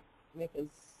tomorrow because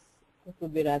it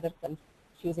would be rather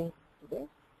confusing today.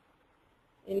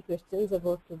 Any questions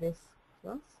about today's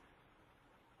class?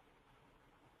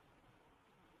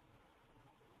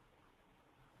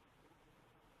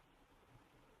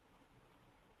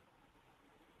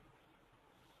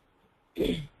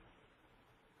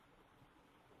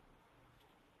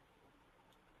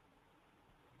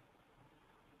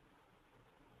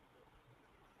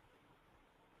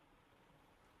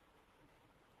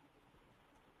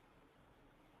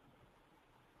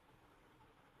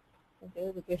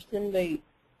 Okay, the question by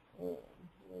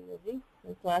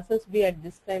the classes be at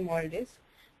this time all days.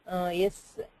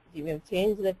 Yes, we have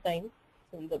changed the time.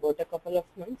 in about a couple of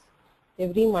months.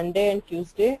 Every Monday and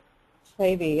Tuesday,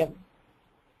 5 a.m.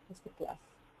 is the class,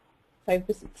 5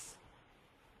 to 6.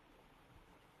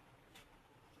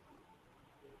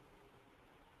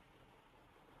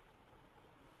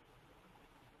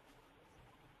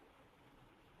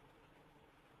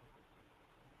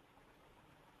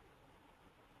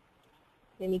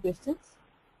 Any questions?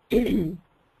 Okay.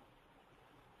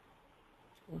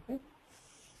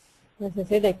 As I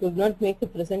said, I could not make the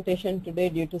presentation today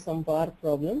due to some power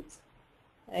problems.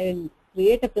 I will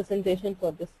create a presentation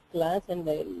for this class and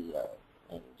I will,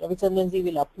 Ravichandranji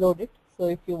will upload it. So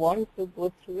if you want to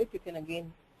go through it, you can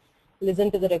again listen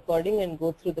to the recording and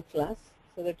go through the class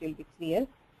so that you will be clear.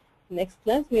 Next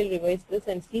class we will revise this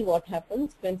and see what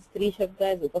happens when Stri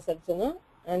Shabda is Upasarjana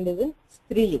and is in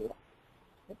Streelinga.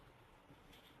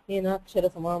 येनाक्षर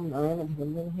समाम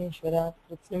नामधिबन्धमहेश्वरात्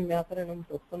कृत्स्नं व्याकरणं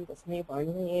प्रोक्तं तस्मै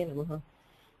पाणिनये नमः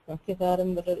वाक्यकारं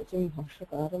वररुचिं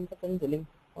भाष्यकारं पतञ्जलिं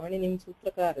पाणिनिं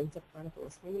सूत्रकारं च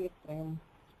प्रणतोऽस्मि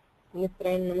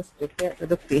मुनित्रयं नमस्कृत्य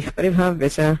तदुक्तिः परिभाव्य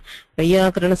च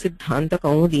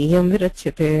वैयाकरणसिद्धान्तकौमुदीयं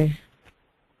विरच्यते.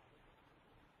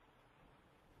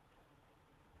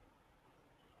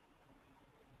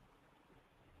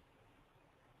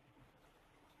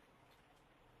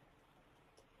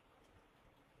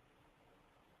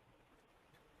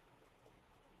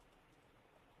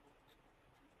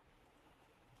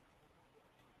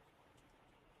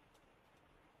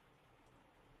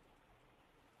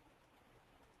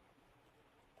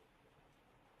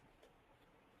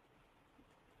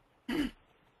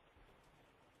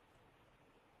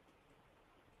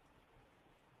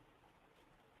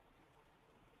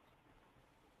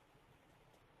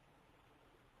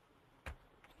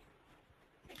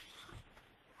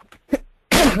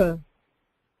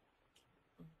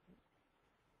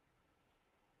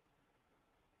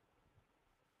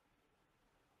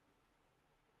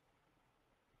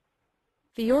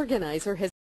 The organizer has